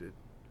published it.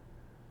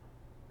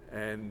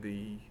 And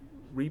the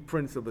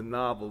reprints of the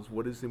novels,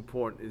 what is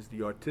important is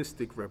the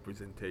artistic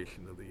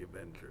representation of the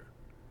Avenger.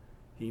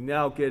 He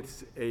now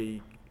gets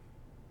a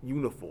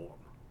uniform.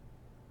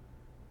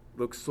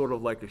 Looks sort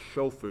of like a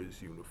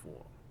chauffeur's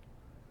uniform,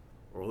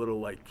 or a little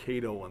like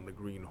Kato on the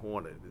Green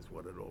Hornet is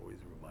what it always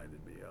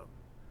reminded me of.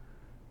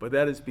 But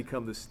that has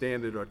become the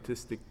standard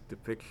artistic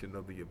depiction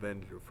of the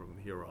Avenger from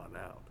here on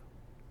out.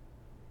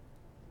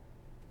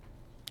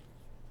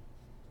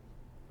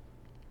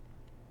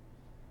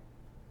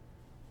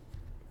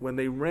 When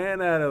they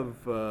ran out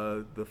of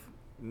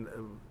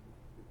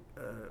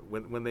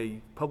when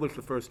they published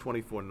the first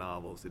 24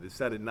 novels, they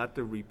decided not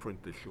to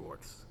reprint the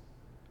shorts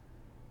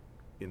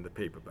in the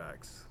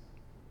paperbacks.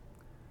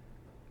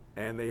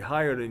 And they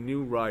hired a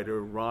new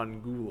writer,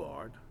 Ron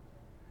Goulart,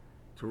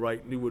 to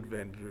write New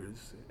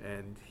Avengers,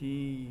 and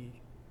he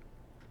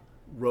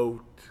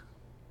wrote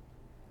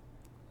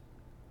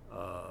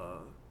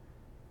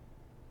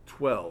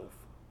 12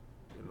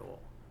 in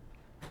all.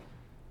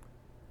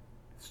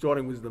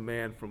 Starting with The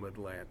Man from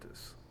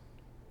Atlantis.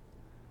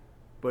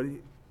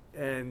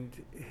 And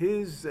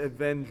his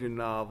Avenger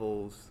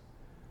novels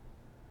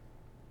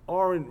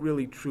aren't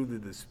really true to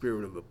the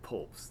spirit of the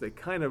pulps. They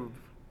kind of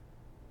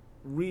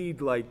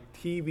read like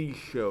TV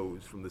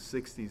shows from the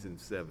 60s and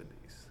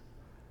 70s.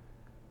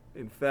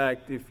 In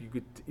fact, if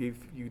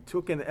you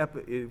took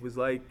it was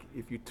like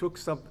if you took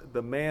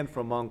the Man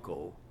from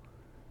U.N.C.L.E.,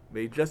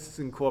 made Justice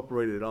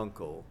Incorporated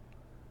U.N.C.L.E.,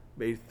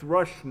 made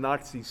Thrush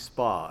Nazi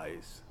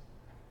spies,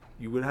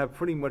 you would have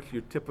pretty much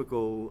your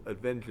typical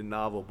adventure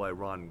novel by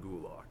Ron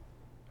Goulart.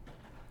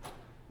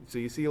 So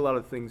you see a lot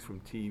of things from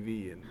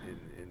TV in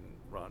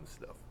Ron's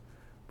stuff.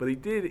 But he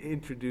did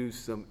introduce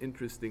some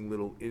interesting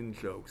little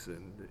in-jokes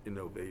and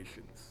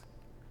innovations.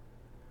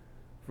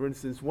 For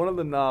instance, one of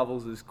the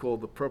novels is called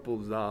The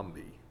Purple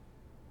Zombie,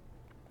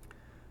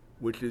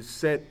 which is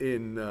set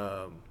in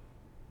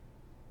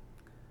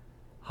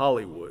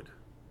Hollywood.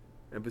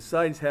 And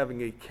besides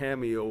having a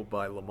cameo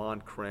by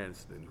Lamont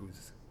Cranston,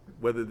 who's,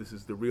 whether this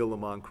is the real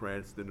Lamont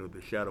Cranston or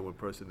the shadow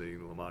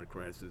impersonating Lamont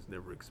Cranston is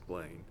never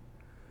explained,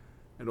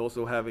 and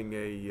also having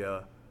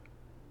a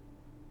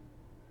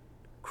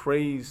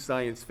crazed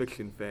science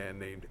fiction fan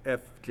named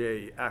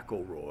F.J.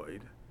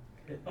 Ackleroyd,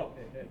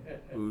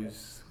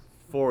 who's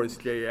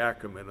Forrest J.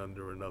 Ackerman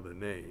under another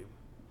name.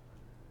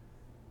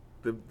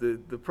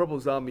 The Purple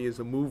Zombie is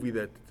a movie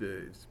that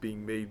is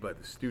being made by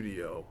the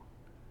studio,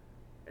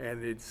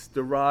 and it's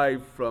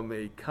derived from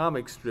a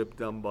comic strip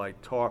done by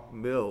Tark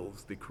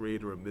Mills, the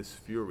creator of Miss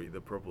Fury, the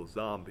Purple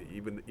Zombie,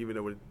 even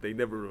though they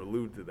never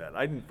allude to that.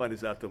 I didn't find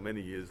this out till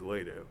many years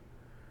later.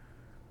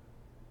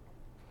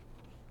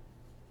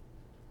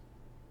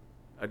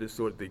 I just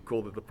thought they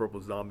called it the Purple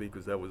Zombie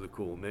because that was a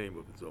cool name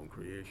of its own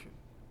creation.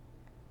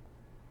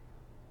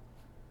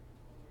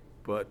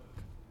 But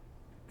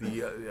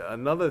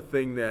another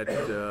thing that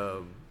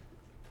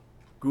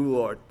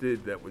Goulart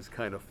did that was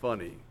kind of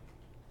funny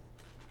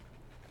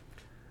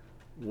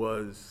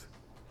was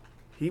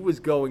he was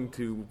going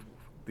to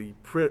the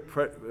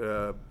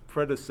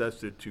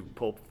predecessor to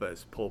Pulp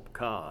Fest,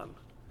 PulpCon,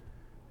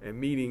 and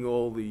meeting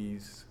all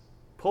these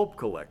pulp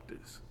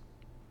collectors.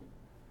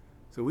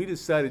 So we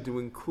decided to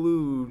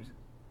include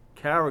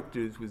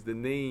characters with the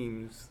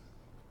names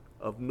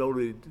of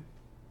noted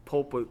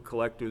pulp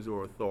collectors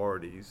or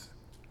authorities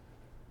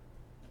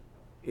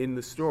in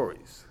the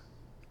stories.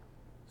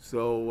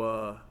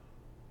 So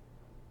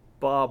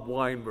Bob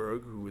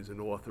Weinberg, who is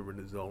an author in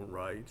his own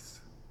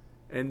rights,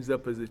 ends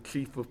up as a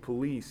chief of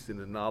police in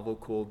a novel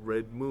called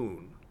Red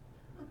Moon.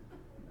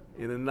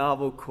 In a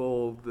novel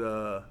called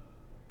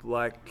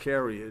Black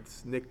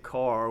Chariots, Nick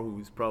Carr,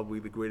 who's probably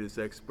the greatest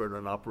expert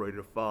on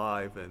Operator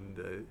 5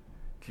 and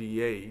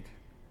G8,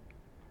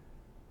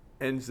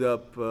 ends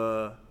up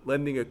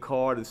lending a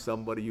car to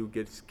somebody who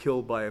gets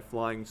killed by a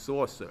flying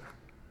saucer.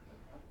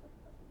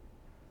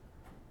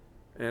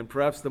 And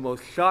perhaps the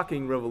most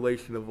shocking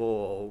revelation of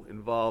all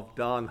involved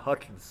Don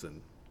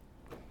Hutchinson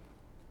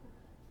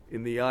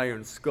in The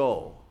Iron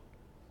Skull.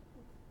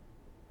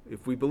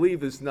 If we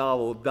believe this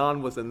novel,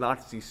 Don was a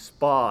Nazi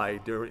spy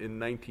in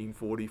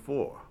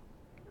 1944.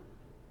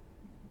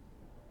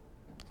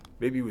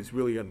 Maybe he was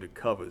really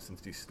undercover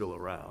since he's still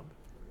around,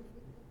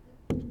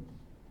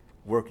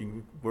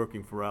 working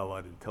for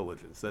Allied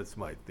intelligence. That's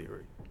my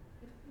theory.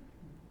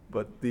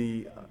 But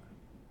the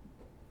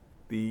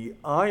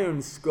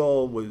Iron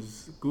Skull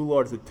was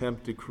Goulart's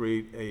attempt to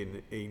create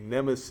a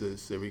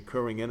nemesis, a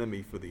recurring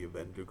enemy for the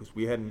Avenger, because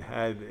we hadn't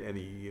had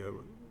any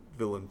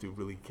villains who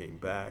really came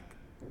back.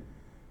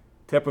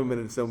 Tepperman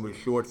in some of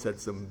his shorts had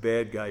some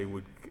bad guy who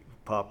would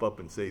pop up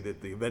and say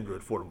that the Avenger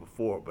had fought him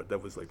before, but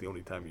that was like the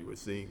only time you were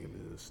seeing him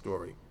in the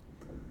story.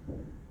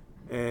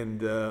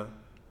 And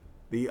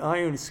the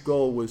Iron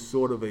Skull was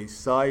sort of a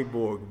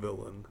cyborg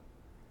villain.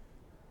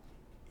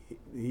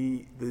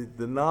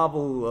 The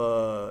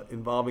novel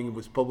involving him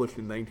was published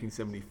in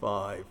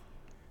 1975.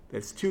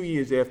 That's 2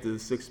 years after The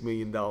 $6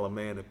 Million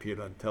Man appeared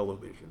on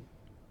television.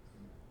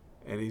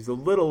 And he's a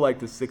little like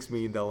the $6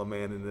 Million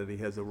Man in that he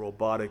has a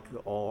robotic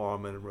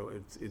arm, and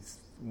it's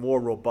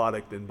more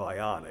robotic than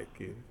bionic,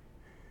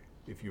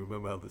 if you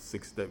remember how the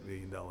 $6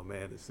 Million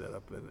Man is set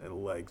up, and a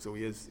leg. So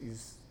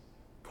he's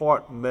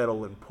part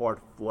metal and part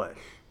flesh.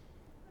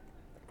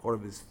 Part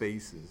of his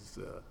face is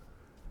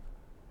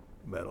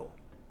metal.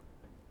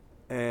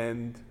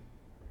 And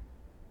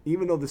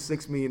even though the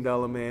 $6 Million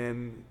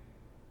Man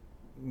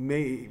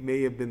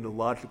may have been the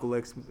logical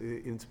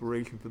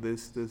inspiration for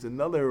this, there's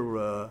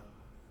another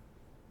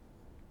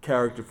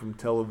character from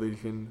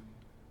television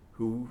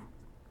who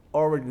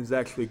origins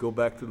actually go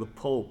back to the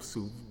Pulps,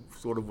 who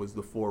sort of was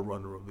the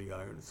forerunner of the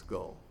Iron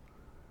Skull.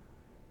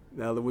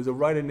 Now, there was a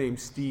writer named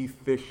Steve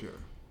Fisher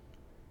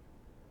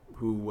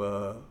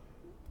who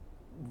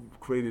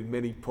created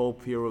many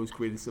pulp heroes,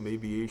 created some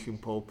aviation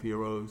pulp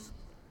heroes.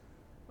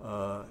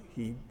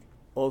 He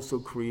also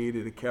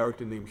created a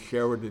character named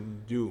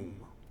Sheridan Doom,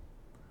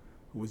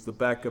 who was the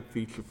backup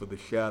feature for the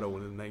Shadow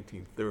in the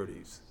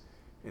 1930s.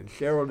 And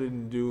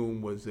Sheridan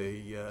Doom was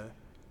a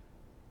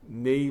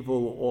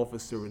naval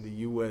officer in the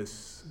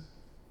U.S.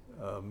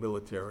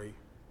 Military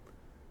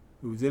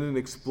who's in an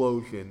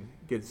explosion,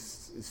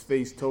 gets his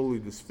face totally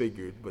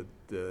disfigured, but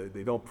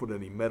they don't put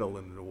any metal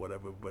in it or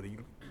whatever, but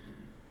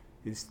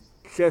his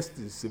chest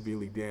is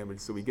severely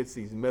damaged, so he gets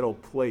these metal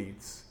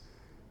plates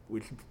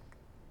which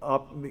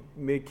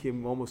make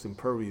him almost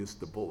impervious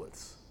to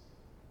bullets.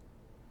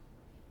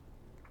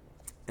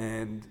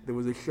 And there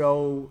was a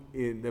show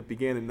that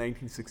began in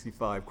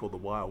 1965 called The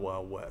Wild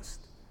Wild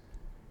West.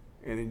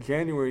 And in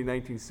January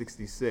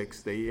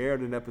 1966, they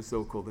aired an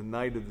episode called The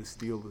Night of the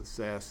Steel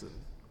Assassin.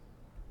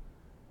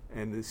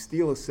 And the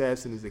Steel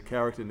Assassin is a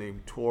character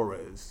named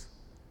Torres.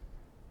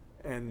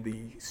 And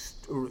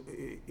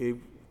there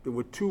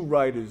were two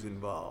writers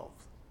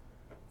involved.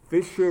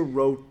 Fisher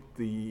wrote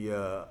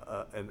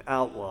an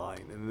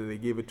outline, and then they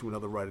gave it to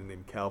another writer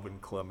named Calvin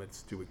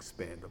Clements to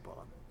expand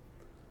upon.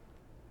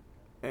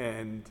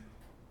 And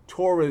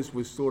Torres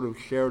was sort of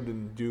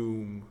Sheridan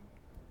Doom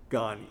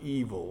gone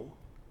evil.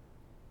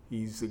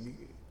 He's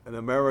an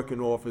American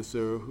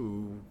officer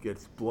who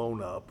gets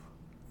blown up.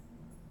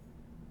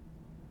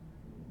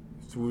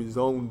 Through his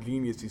own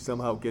genius, he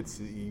somehow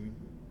he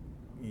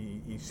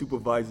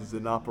supervises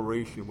an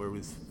operation where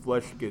his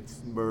flesh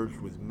gets merged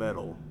with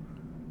metal.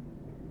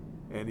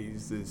 And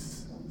he's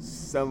this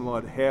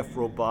somewhat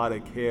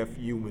half-robotic,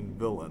 half-human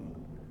villain.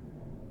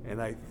 And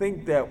I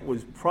think that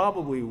was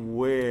probably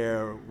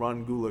where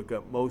Ron Gulick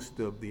got most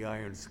of the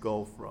Iron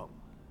Skull from.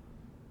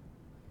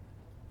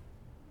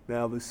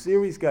 Now, the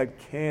series got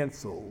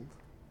canceled,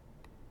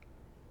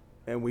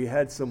 and we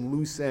had some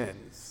loose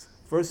ends.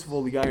 First of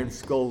all, the Iron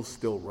Skull's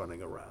still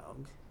running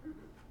around.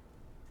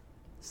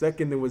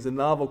 Second, there was a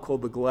novel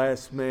called The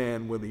Glass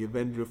Man where the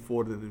Avenger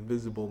fought an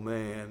invisible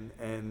man,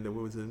 and there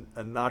was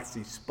a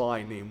Nazi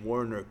spy named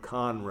Werner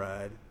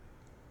Conrad,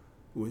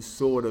 who was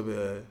sort of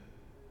a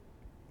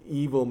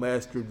evil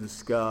master of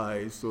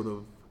disguise, sort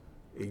of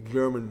a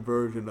German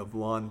version of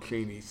Lon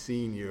Chaney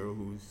Sr.,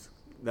 who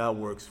now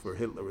works for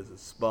Hitler as a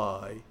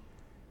spy.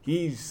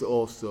 He's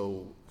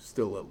also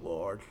still at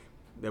large,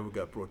 never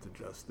got brought to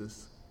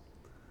justice.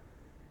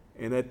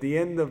 And at the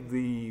end of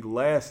the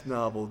last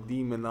novel,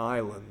 Demon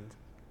Island,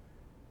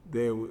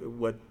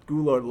 what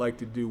Goulart liked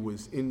to do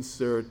was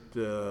insert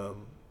a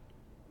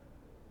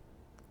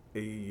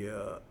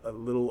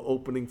little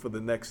opening for the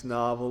next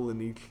novel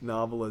in each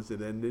novel as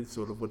it ended,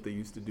 sort of what they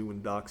used to do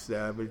in Doc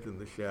Savage and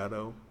The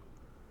Shadow.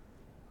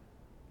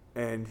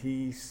 And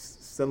he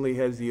suddenly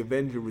has the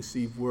Avenger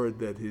receive word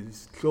that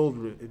his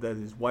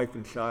wife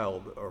and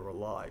child are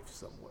alive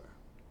somewhere.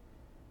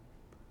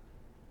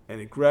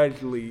 And it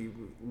gradually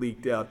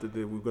leaked out that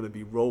there were going to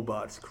be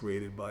robots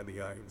created by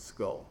the Iron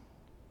Skull.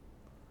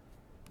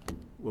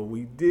 Well,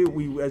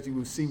 as you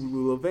will see, we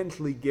will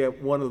eventually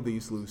get one of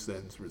these loose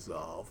ends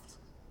resolved.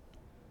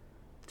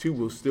 Two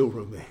will still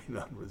remain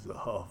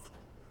unresolved.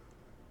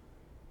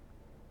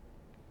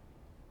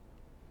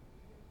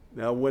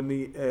 Now, when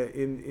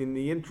in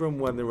the interim,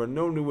 when there are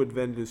no new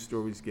Avenger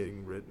stories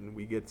getting written,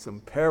 we get some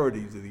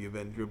parodies of the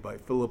Avenger by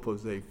Philip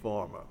Jose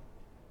Farmer.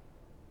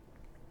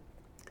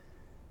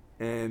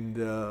 And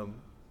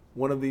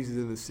one of these is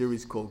in a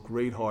series called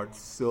Greatheart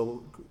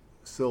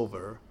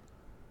Silver,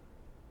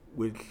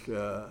 which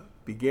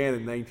began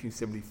in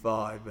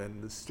 1975,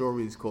 and the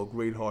story is called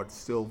Greatheart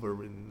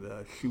Silver in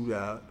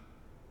Shootout,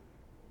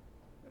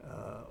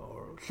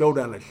 or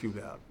Showdown at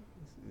Shootout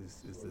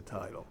is the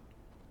title.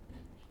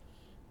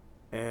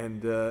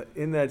 And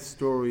in that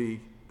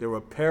story, there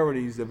are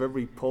parodies of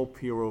every pulp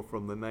hero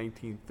from the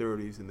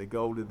 1930s, and they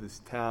go to this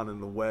town in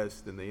the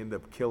West, and they end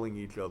up killing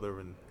each other,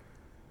 and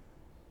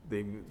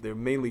they're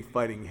mainly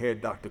fighting Herr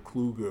Dr.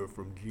 Kluger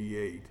from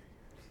G8.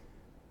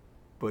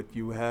 But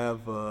you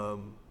have a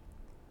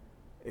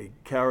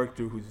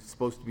character who's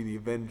supposed to be the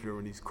Avenger,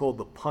 and he's called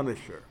the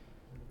Punisher.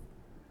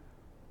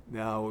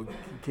 Now, in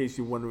case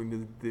you're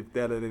wondering if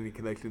that had any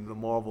connection to the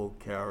Marvel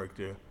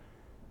character,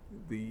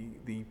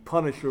 the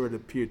Punisher had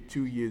appeared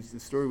 2 years. The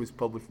story was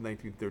published in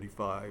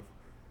 1935.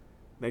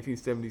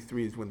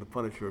 1973 is when the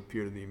Punisher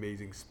appeared in The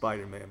Amazing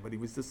Spider-Man, but he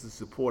was just a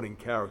supporting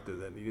character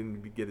then. He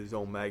didn't get his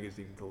own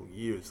magazine until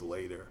years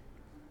later.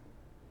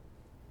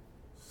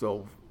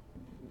 So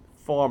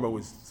Farmer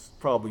was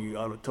probably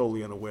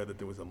totally unaware that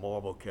there was a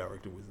Marvel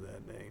character with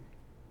that name.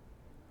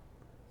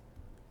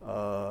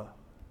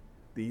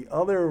 The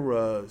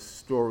other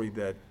story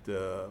that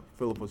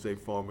Philip Jose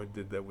Farmer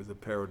did that was a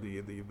parody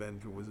of the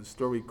Avenger was a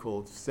story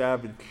called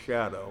Savage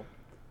Shadow,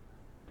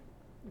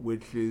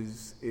 which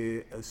is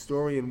a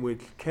story in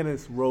which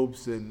Kenneth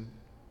Robeson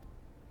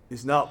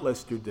is not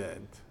Lester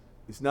Dent,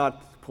 is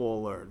not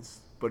Paul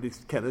Ernst, but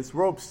it's Kenneth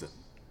Robeson.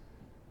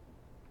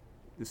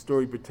 The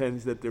story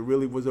pretends that there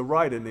really was a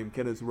writer named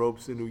Kenneth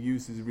Robeson who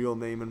used his real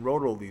name and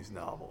wrote all these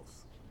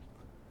novels.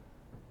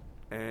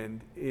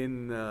 And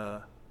in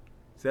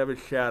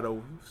Savage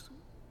Shadows,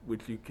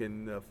 which you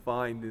can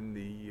find in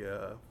the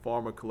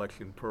Farmer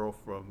collection, Pearls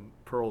from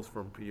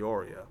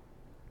Peoria,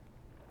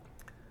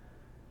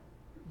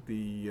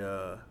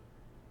 the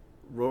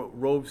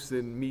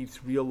Robeson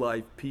meets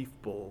real-life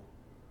Peefbull,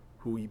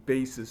 who he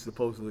bases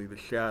supposedly the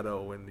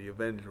Shadow and the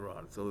Avenger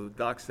on. So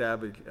Doc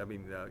Savage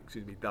and the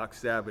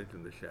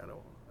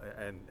Shadow,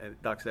 and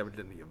Doc Savage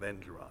and the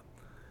Avenger on.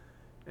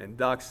 And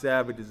Doc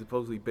Savage is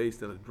supposedly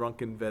based on a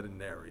drunken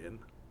veterinarian.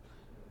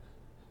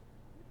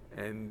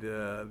 And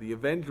the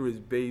Avenger is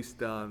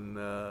based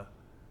on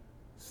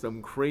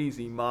some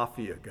crazy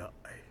mafia guy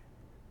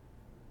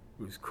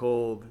who's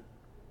called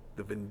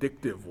the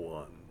Vindictive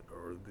One,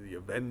 or the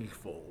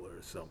Avengeful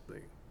or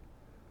something,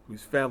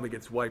 whose family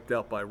gets wiped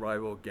out by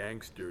rival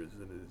gangsters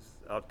and is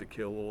out to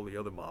kill all the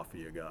other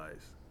mafia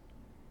guys.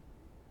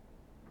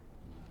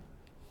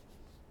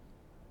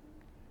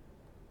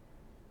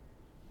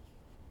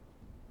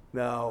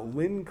 Now,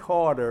 Lynn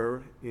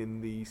Carter in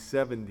the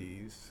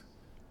 70s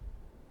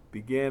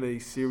began a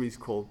series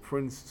called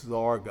Prince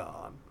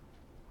Zargon,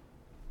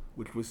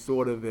 which was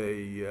sort of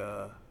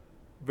a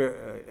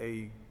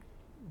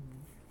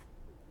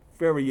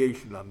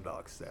variation on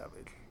Doc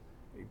Savage,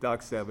 a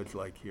Doc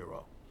Savage-like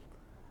hero.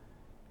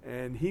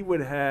 And he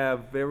would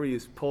have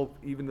various pulp,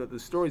 even though the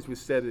stories were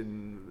set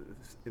in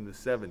the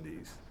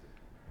 70s,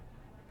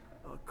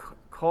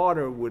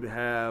 Carter would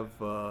have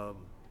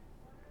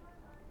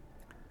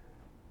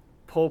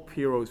pulp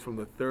heroes from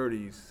the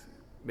 30s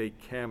make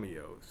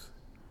cameos.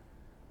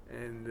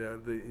 And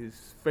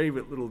his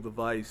favorite little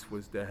device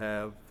was to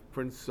have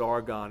Prince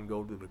Zargon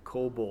go to the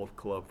Cobalt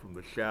Club from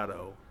the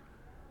Shadow,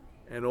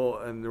 and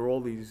there are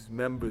all these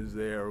members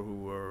there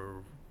who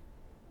are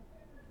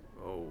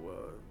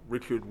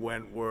Richard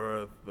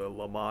Wentworth,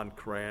 Lamont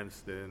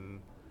Cranston.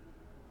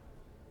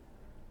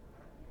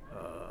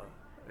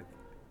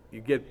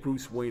 You get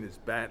Bruce Wayne as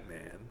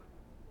Batman,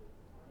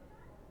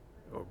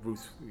 or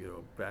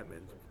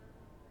Batman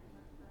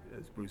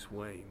as Bruce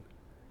Wayne.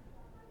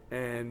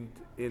 And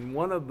in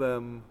one of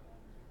them,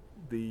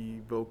 the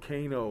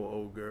Volcano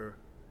Ogre,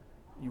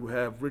 you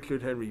have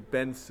Richard Henry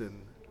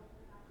Benson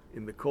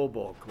in the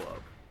Cobalt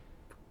Club.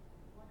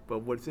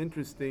 But what's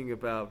interesting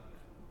about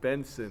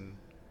Benson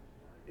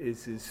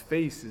is his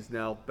face is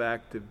now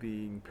back to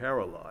being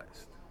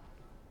paralyzed.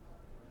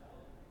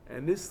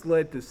 And this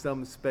led to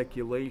some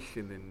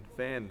speculation in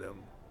fandom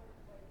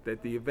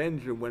that the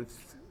Avenger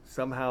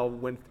somehow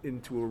went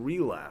into a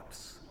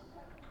relapse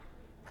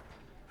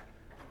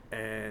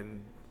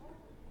and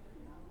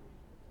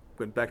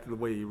went back to the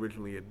way he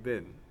originally had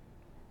been.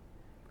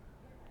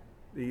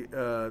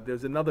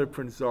 There's another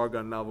Prince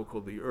Zargon novel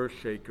called The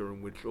Earthshaker,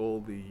 in which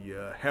all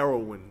the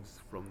heroines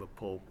from the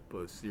pulp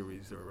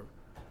series are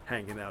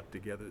hanging out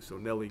together. So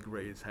Nellie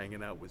Gray is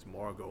hanging out with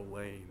Margot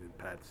Lane and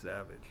Pat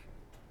Savage.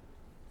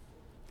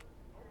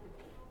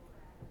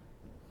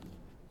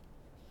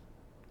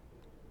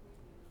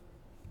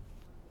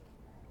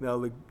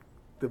 Now,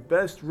 the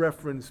best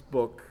reference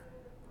book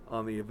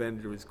on the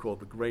Avenger is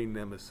called The Grey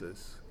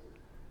Nemesis.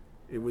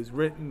 It was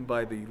written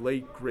by the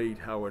late, great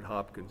Howard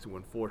Hopkins, who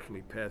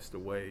unfortunately passed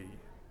away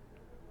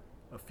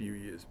a few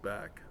years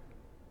back.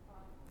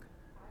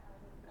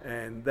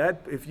 And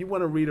that, if you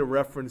want to read a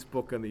reference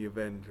book on the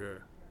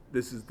Avenger,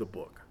 this is the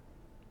book.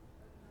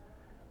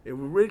 It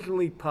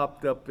originally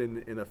popped up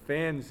in a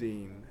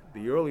fanzine.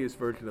 The earliest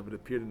version of it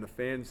appeared in a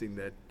fanzine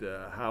that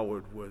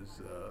Howard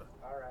was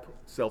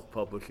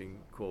self-publishing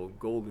called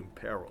Golden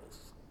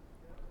Perils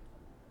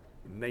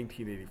in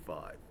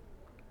 1985.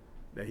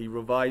 Now, he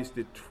revised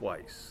it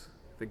twice.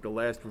 I think the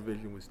last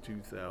revision was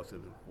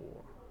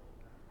 2004.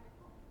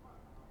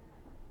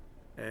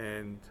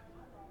 And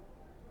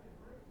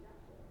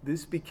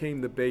this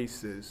became the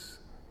basis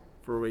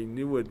for a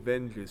new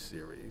Avenger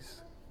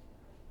series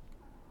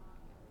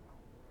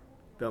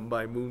done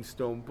by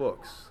Moonstone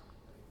Books.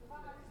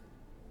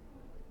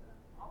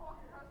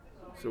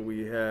 So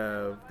we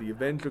have the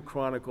Avenger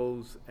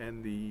Chronicles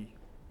and the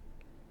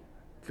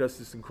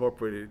Justice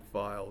Incorporated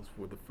files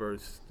were the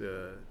first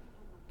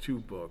two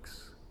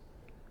books.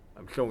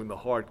 I'm showing the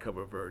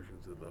hardcover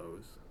versions of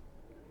those.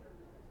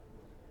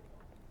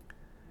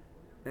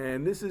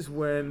 And this is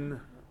when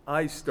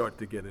I start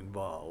to get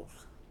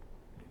involved.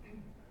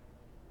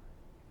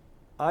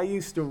 I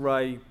used to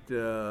write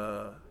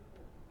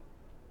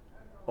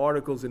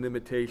articles in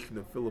imitation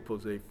of Philip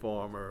Jose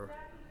Farmer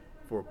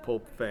for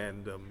pulp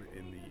fandom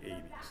in the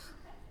 80s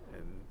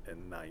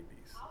and 90s.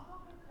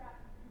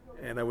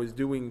 And I was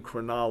doing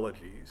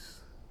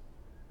chronologies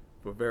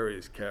for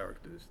various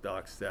characters: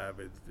 Doc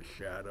Savage, The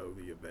Shadow,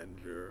 The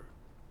Avenger,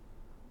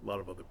 a lot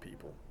of other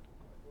people.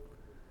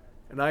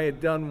 And I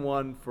had done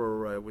one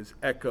for, it was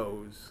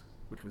Echoes,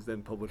 which was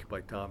then published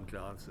by Tom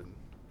Johnson,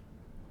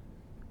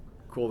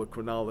 called A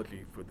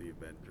Chronology for the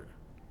Avenger,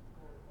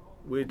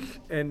 which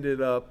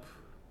ended up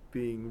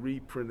being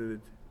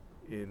reprinted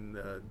in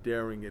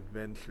Daring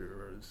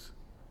Adventurers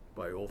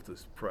by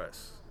Altus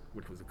Press,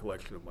 which was a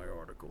collection of my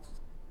articles.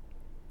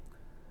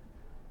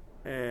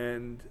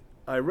 And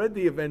I read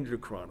the Avenger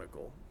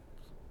Chronicle,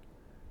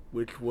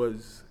 which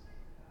was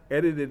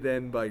edited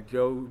then by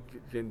Joe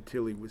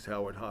Gentili with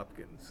Howard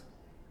Hopkins.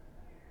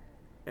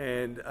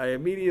 And I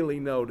immediately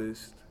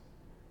noticed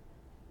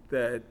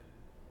that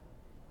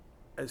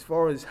as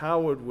far as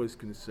Howard was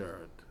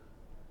concerned,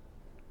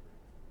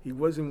 he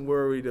wasn't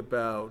worried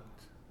about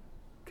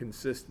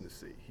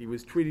consistency. He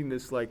was treating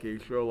this like a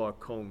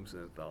Sherlock Holmes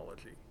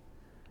anthology,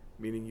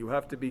 meaning you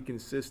have to be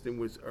consistent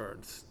with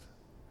Ernst.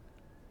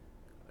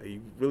 He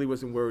really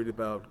wasn't worried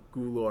about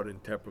Goulart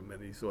and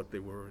Tepperman. He thought they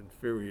were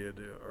inferior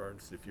to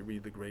Ernst. If you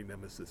read The Grey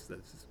Nemesis,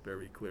 that's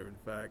very clear. In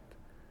fact,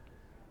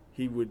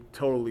 he would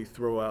totally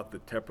throw out the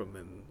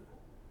Tepperman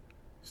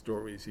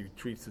stories. He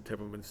treats the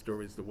Tepperman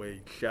stories the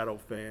way Shadow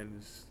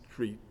fans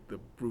Street, the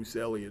Bruce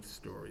Elliott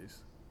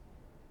stories.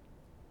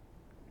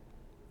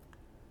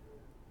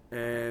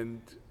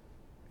 And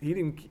they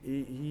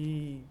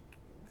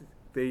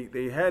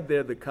had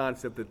there the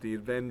concept that the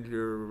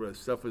Avenger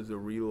suffers a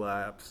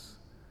relapse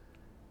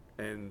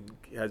and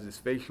has his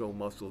facial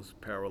muscles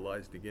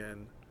paralyzed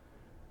again.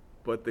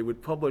 But they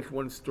would publish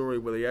one story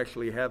where they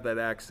actually have that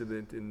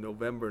accident in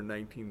November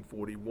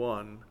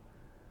 1941,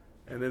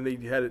 and then they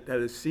had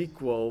a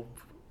sequel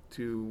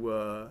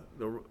to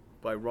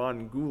by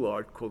Ron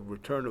Goulart called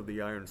Return of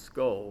the Iron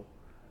Skull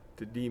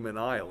to Demon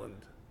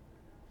Island,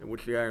 in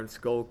which the Iron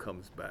Skull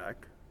comes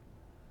back,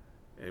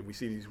 and we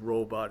see these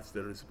robots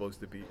that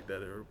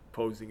are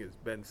posing as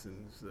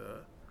Benson's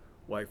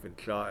wife and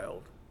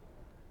child,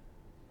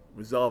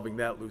 resolving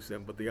that loose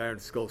end, but the Iron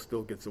Skull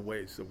still gets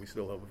away, so we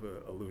still have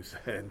a loose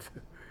end.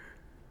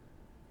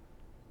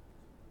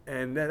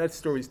 And that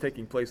story's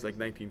taking place like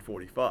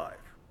 1945.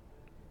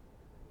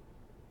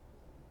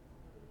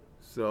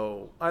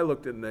 So I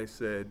looked at it and I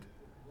said,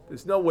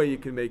 there's no way you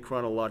can make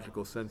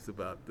chronological sense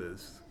about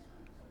this.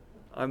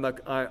 I'm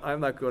not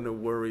going to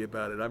worry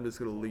about it. I'm just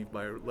going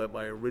to let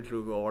my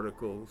original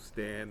article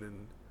stand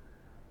and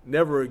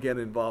never again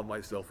involve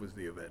myself with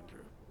the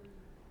Avenger.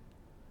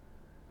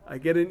 I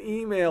get an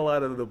email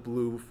out of the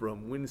blue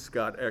from Win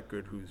Scott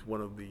Eckert, who's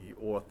one of the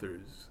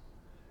authors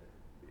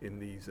in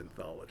these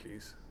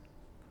anthologies,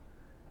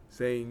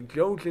 saying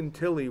Joe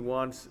Gentili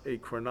wants a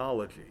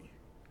chronology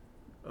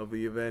of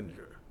the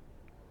Avenger.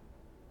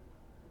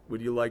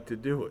 Would you like to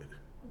do it?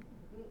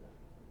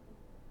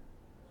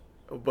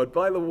 But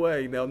by the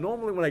way, now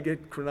normally when I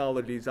get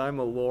chronologies, I'm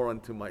a law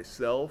unto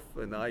myself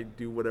and I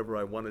do whatever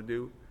I want to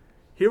do.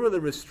 Here are the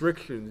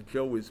restrictions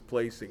Joe is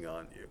placing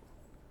on you.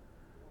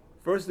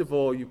 First of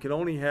all, you can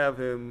only have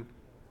him,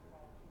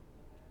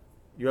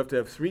 you have to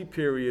have 3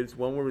 periods,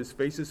 one where his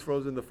face is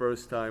frozen the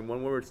first time,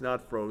 one where it's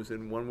not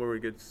frozen, one where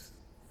it gets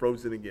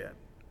frozen again.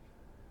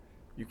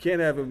 You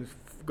can't have him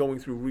going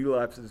through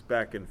relapses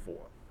back and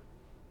forth.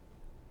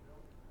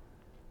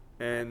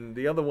 And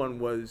the other one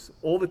was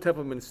all the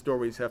Tepperman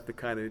stories have to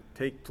kind of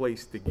take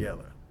place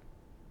together,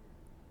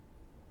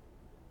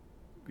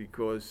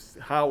 because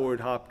Howard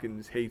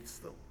Hopkins hates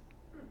them.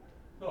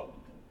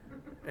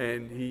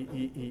 And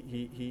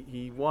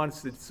he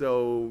wants it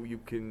so you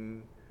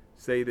can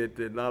say that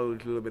they're not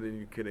legitimate and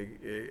you can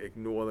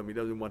ignore them. He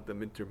doesn't want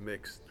them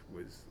intermixed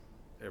with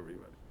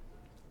everybody.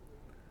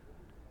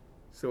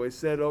 So I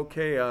said,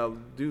 okay, I'll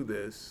do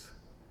this.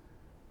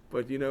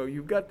 But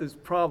you've got this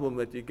problem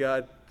that you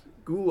got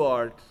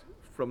Goulart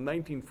from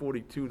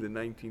 1942 to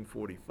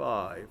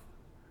 1945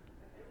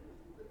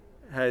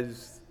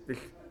 has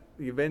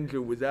the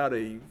Avenger without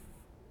a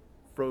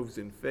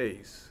frozen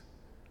face.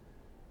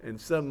 And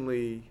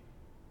suddenly,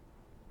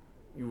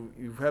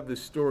 you have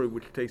this story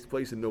which takes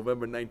place in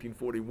November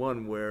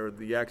 1941 where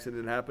the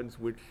accident happens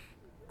which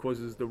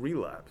causes the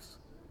relapse.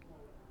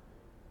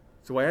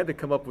 So I had to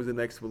come up with an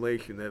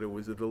explanation that it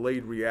was a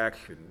delayed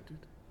reaction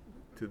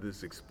to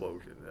this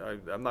explosion.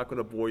 I'm not going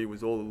to bore you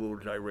with all the little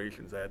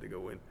gyrations I had to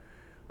go in.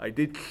 I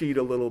did cheat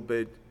a little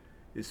bit.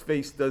 His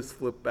face does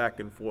flip back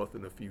and forth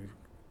in a few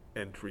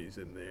entries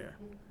in there.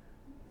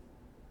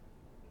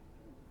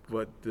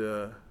 But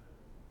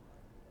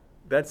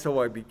that's how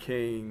I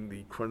became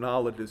the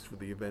chronologist for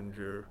the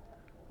Avenger,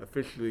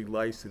 officially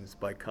licensed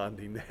by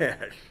Condé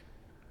Nast.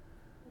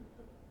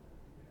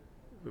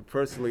 But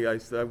personally,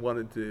 I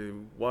wanted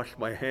to wash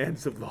my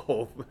hands of the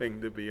whole thing,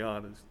 to be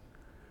honest.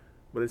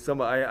 But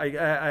I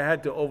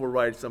had to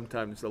override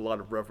sometimes a lot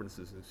of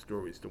references and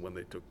stories to when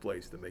they took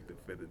place to make them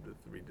fit into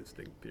 3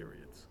 distinct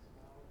periods.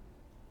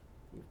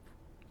 Oop,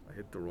 I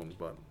hit the wrong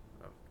button.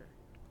 Okay.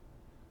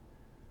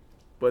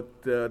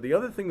 But the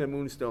other thing that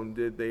Moonstone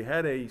did, they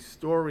had a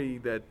story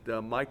that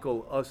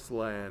Michael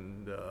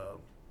Usland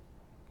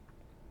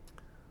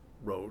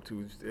wrote.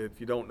 Who's, if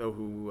you don't know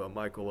who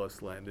Michael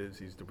Usland is,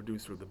 he's the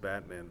producer of the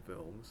Batman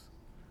films.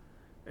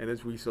 And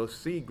as we shall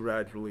see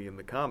gradually in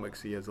the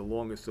comics, he has a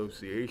long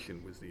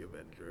association with the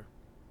Avenger,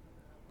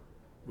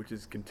 which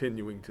is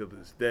continuing to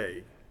this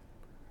day.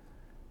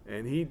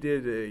 And he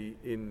did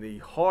in the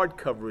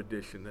hardcover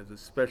edition as a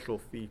special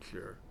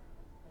feature,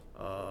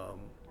 a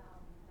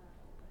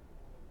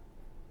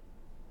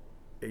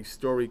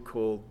story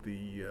called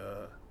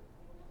The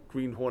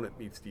Green Hornet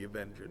Meets the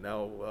Avenger.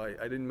 Now, I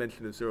didn't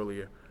mention this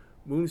earlier.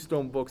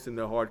 Moonstone Books in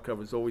their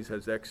hardcovers always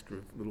has extra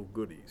little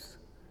goodies.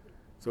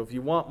 So if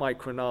you want my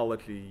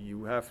chronology,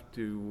 you have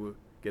to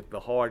get the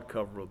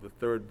hardcover of the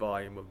 3rd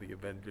volume of The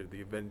Avenger,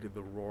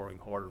 the Roaring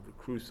Heart of the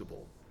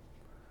Crucible.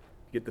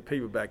 You get the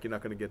paperback, you're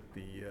not going to get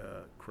the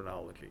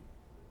chronology.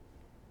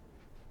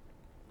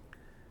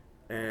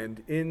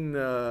 And in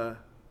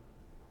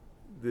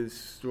this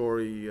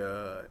story,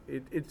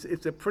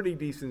 it's a pretty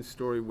decent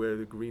story where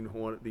the Green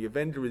Hornet, the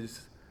Avenger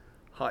is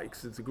high,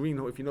 because it's a Green.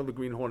 If you know the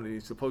Green Hornet,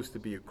 he's supposed to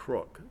be a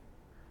crook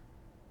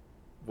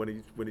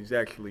when he's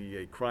actually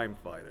a crime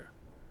fighter.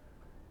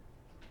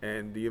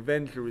 And the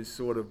Avenger is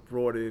sort of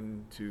brought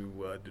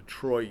into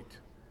Detroit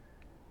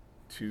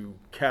to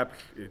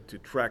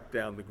track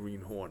down the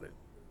Green Hornet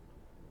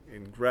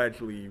and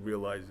gradually he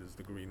realizes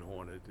the Green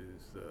Hornet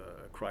is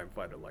a crime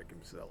fighter like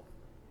himself.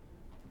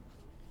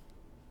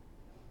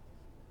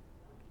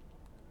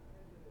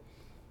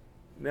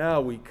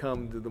 Now we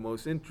come to the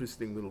most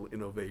interesting little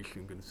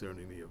innovation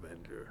concerning the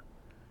Avenger.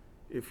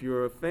 If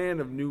you're a fan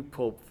of new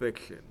pulp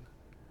fiction,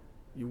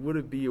 you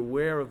would be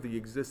aware of the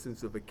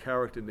existence of a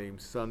character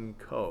named Sun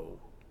Ko,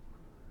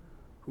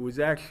 who is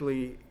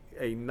actually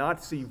a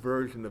Nazi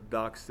version of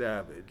Doc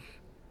Savage,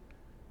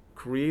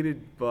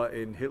 created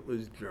in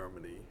Hitler's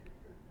Germany,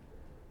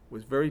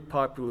 was very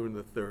popular in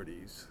the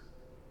 30s,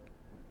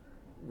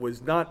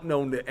 was not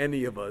known to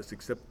any of us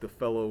except the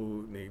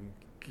fellow named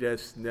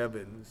Jess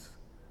Nevins,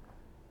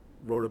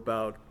 wrote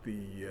about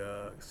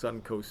the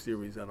Sun Co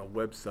series on a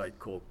website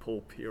called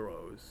Pulp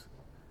Heroes.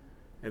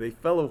 And a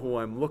fellow who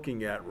I'm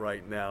looking at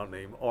right now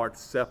named Art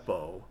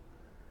Seppo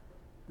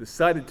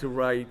decided to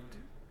write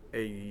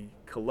a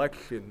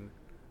collection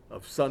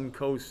of Sun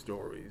Co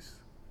stories,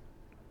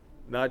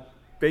 not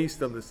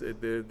based on this,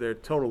 they're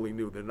totally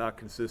new, they're not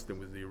consistent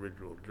with the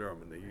original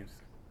German. They use.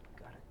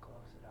 Gotta close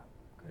it up.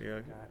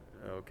 Yeah,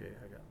 okay,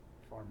 I got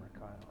Farmer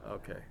Kyle.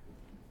 Okay.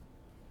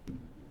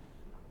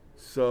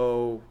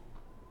 So,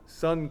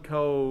 Sun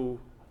Co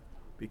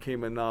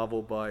became a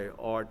novel by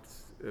Art,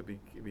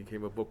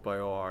 became a book by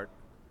Art,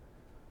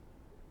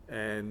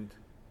 and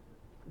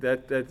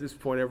at this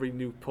point, every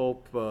new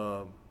pulp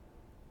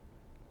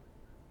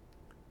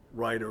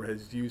writer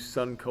has used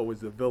Sun Co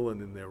as a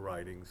villain in their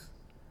writings,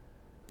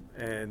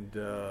 and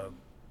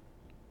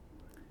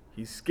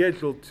he's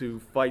scheduled to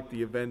fight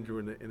the Avenger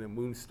in a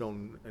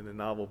Moonstone, in a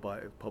novel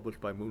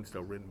published by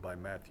Moonstone, written by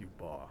Matthew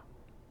Barr.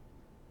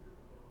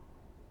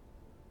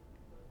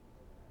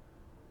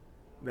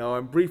 Now,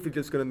 I'm briefly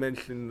just going to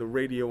mention the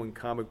radio and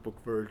comic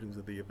book versions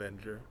of the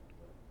Avenger.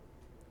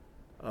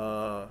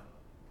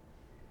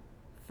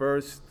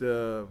 First,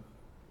 there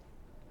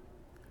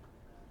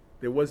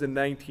was a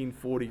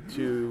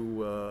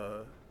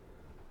 1942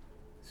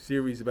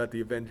 series about the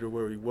Avenger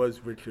where he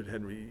was Richard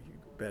Henry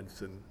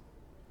Benson,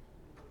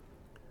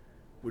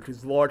 which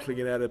is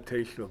largely an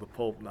adaptation of the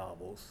pulp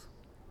novels.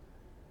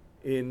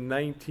 In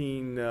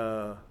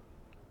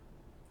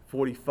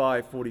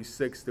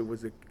 1945-46, there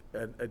was a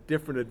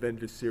different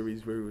Avenger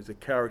series where he was a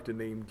character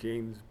named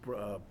James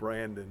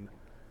Brandon,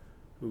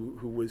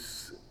 who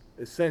was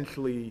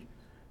essentially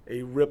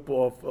a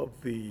rip-off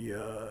of the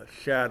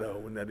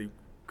Shadow, in that he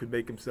could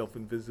make himself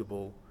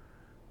invisible,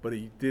 but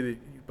he did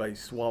it by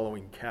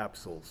swallowing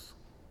capsules.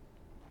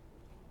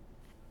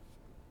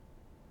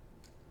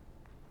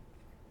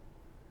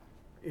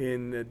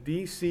 In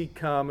DC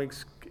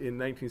Comics in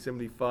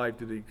 1975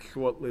 did a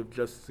short-lived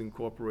Justice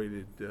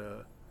Incorporated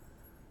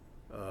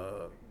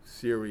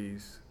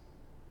series.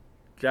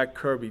 Jack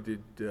Kirby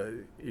did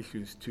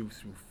issues 2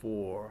 through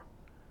 4,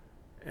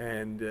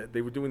 and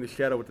they were doing the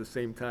Shadow at the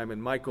same time,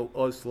 and Michael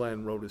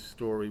Uslan wrote a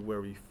story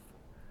where he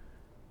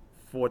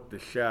fought the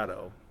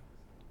Shadow.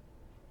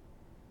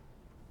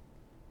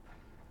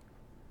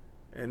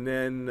 And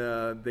then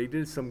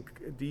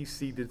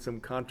DC did some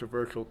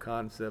controversial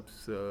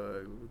concepts,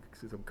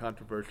 some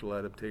controversial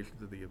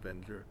adaptations of the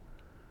Avenger.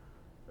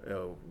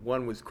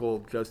 One was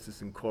called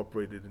Justice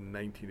Incorporated in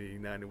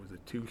 1989. It was a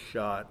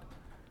 2-shot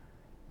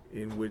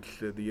in which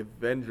the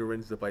Avenger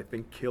ends up, I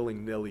think,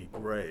 killing Nellie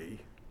Gray.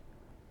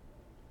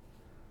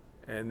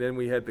 And then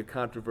we had the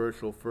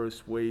controversial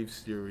First Wave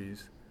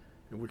series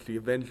in which the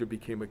Avenger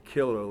became a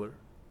killer,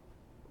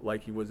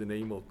 like he was an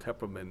Emil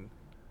Tepperman,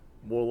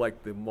 more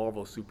like the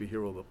Marvel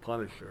superhero The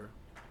Punisher.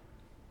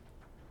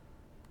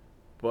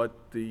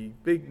 But the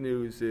big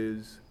news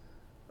is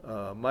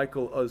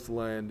Michael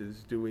Uslan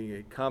is doing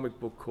a comic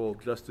book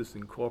called Justice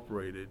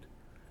Incorporated,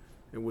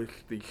 in which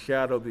the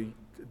Shadow, the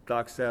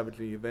Doc Savage,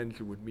 and the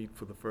Avenger would meet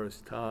for the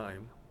first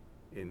time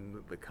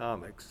in the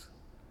comics.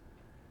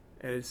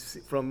 And it's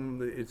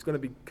going to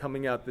be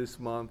coming out this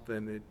month,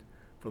 and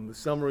from the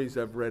summaries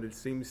I've read, it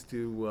seems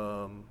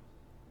to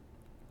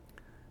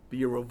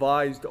be a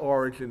revised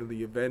origin of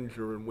the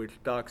Avenger in which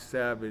Doc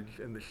Savage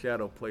and the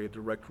Shadow play a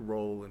direct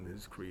role in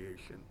his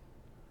creation.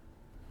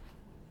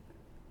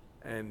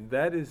 And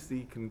that is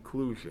the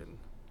conclusion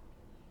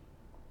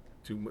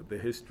to the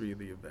history of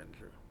the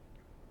Avenger.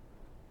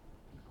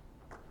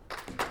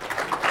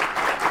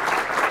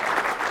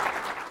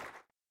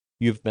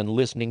 You've been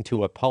listening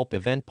to a Pulp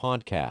Event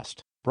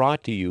podcast,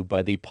 brought to you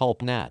by the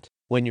Pulp Net.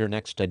 When your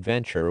next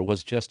adventure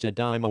was just a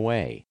dime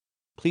away.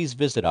 Please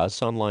visit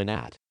us online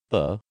at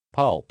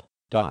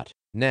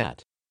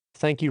thepulp.net.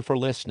 Thank you for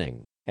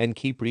listening, and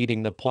keep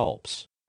reading the pulps.